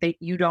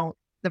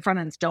front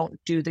ends don't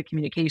do the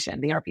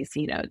communication. The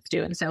RPC nodes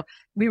do. And so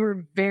we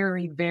were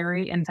very,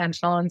 very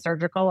intentional and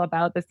surgical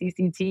about the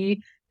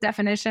CCT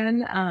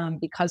definition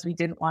because we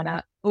didn't want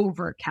to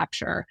over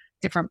capture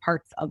different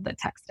parts of the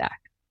tech stack.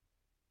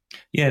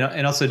 Yeah,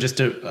 and also just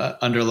to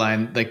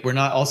underline, like we're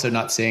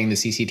not saying the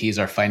CCTs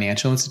are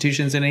financial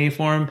institutions in any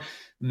form.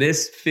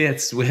 this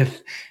fits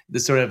with the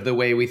sort of the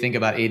way we think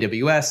about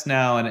AWS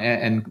now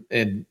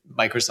and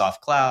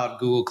Microsoft Cloud,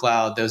 Google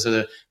Cloud.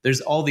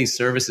 There's all these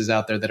services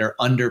out there that are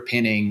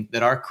underpinning,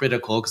 that are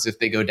critical, because if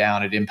they go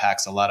down, it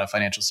impacts a lot of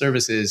financial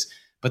services,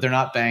 but they're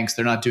not banks.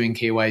 They're not doing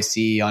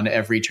KYC on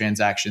every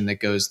transaction that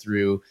goes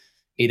through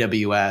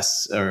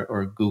AWS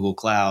or Google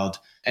Cloud.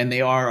 And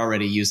they are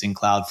already using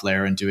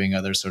Cloudflare and doing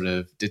other sort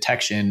of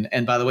detection.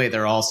 And by the way,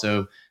 they're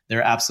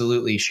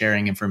absolutely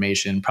sharing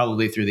information,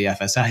 probably through the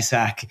FSI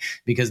SAC,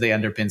 because they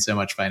underpin so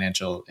much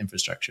financial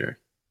infrastructure.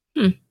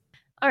 All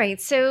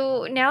right.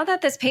 So now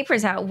that this paper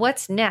is out,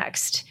 what's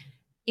next?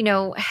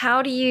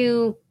 How do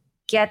you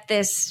get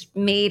this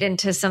made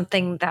into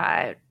something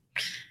that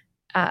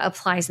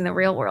applies in the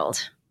real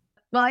world?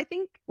 Well, I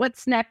think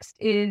what's next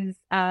is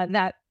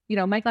that,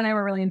 Michael and I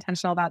were really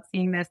intentional about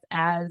seeing this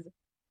as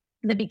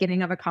the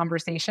beginning of a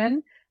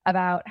conversation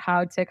about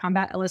how to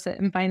combat illicit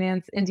in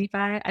finance in DeFi.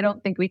 I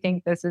don't think we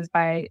think this is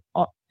by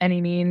any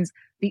means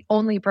the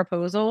only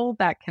proposal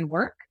that can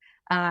work.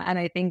 And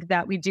I think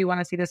that we do want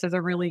to see this as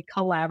a really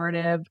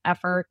collaborative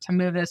effort to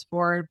move this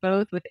forward,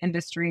 both with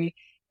industry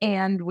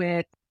and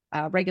with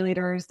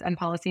regulators and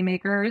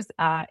policymakers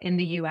in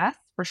the US,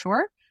 for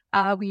sure.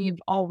 We've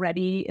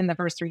already, in the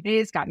first 3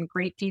 days, gotten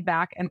great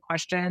feedback and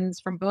questions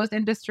from both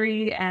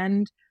industry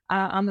and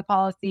on the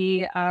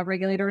policy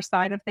regulator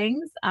side of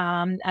things,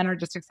 and are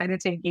just excited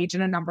to engage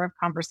in a number of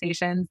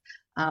conversations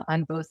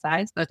on both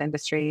sides, both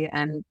industry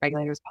and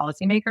regulators,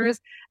 policymakers,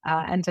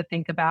 and to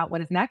think about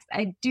what is next.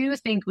 I do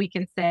think we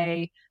can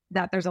say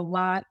that there's a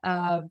lot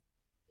of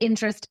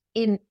interest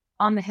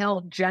on the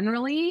Hill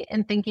generally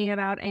in thinking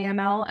about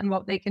AML and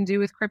what they can do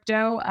with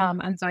crypto.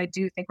 And so I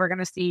do think we're going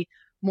to see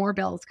more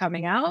bills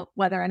coming out,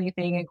 whether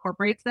anything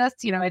incorporates this.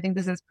 I think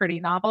this is pretty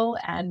novel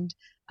and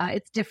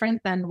it's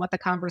different than what the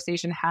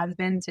conversation has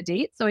been to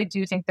date. So I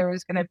do think there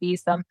is going to be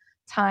some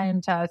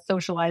time to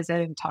socialize it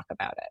and talk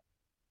about it.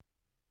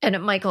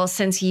 And Michael,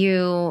 since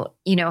you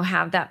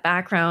have that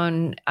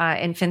background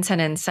in FinCEN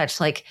and such,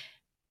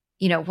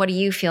 what do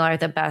you feel are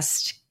the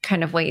best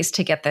kind of ways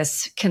to get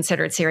this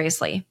considered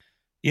seriously?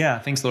 Yeah,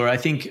 thanks, Laura. I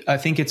think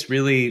it's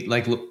really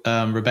like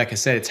Rebecca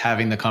said, it's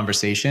having the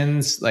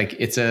conversations. Like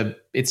it's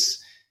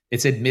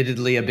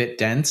admittedly a bit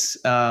dense,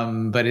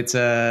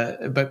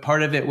 but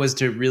part of it was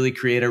to really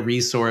create a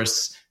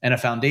resource and a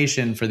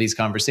foundation for these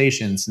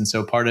conversations. And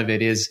so part of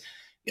it is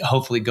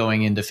hopefully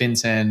going into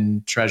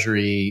FinCEN,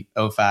 Treasury,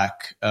 OFAC,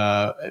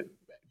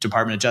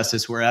 Department of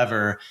Justice,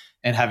 wherever,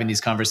 and having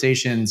these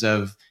conversations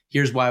of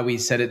here's why we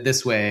said it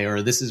this way,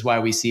 or this is why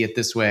we see it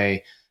this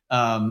way.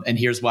 And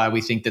here's why we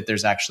think that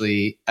there's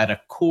actually at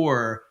a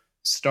core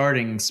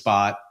starting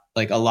spot,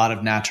 like a lot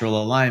of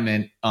natural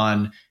alignment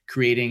on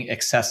creating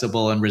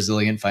accessible and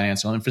resilient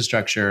financial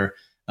infrastructure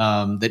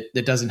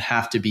that doesn't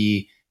have to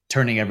be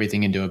turning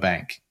everything into a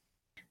bank.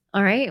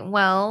 All right.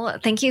 Well,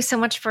 thank you so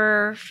much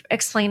for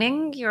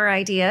explaining your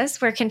ideas.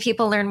 Where can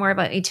people learn more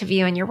about each of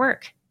you and your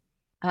work?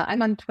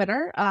 I'm on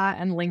Twitter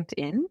and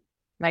LinkedIn.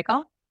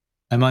 Michael?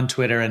 I'm on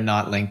Twitter and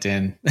not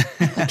LinkedIn.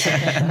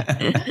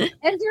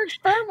 And your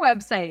firm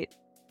website.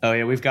 Oh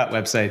yeah, we've got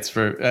website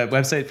for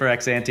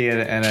Exante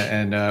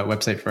and a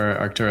website for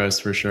Arcturus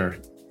for sure.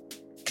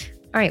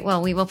 All right.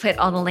 Well, we will put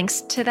all the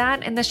links to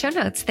that in the show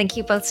notes. Thank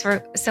you both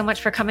so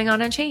much for coming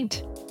on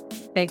Unchained.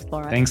 Thanks,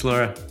 Laura. Thanks,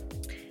 Laura.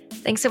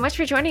 Thanks so much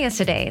for joining us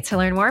today. To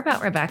learn more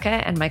about Rebecca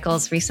and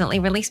Michael's recently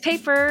released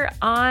paper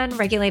on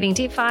regulating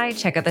DeFi,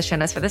 check out the show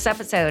notes for this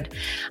episode.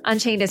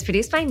 Unchained is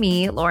produced by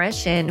me, Laura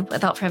Shin,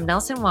 with help from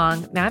Nelson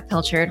Wong, Matt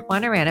Pilchard,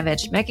 Juan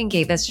Aranovich, Megan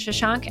Gavis,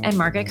 Shashank, and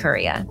Margaret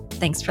Correa.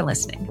 Thanks for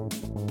listening.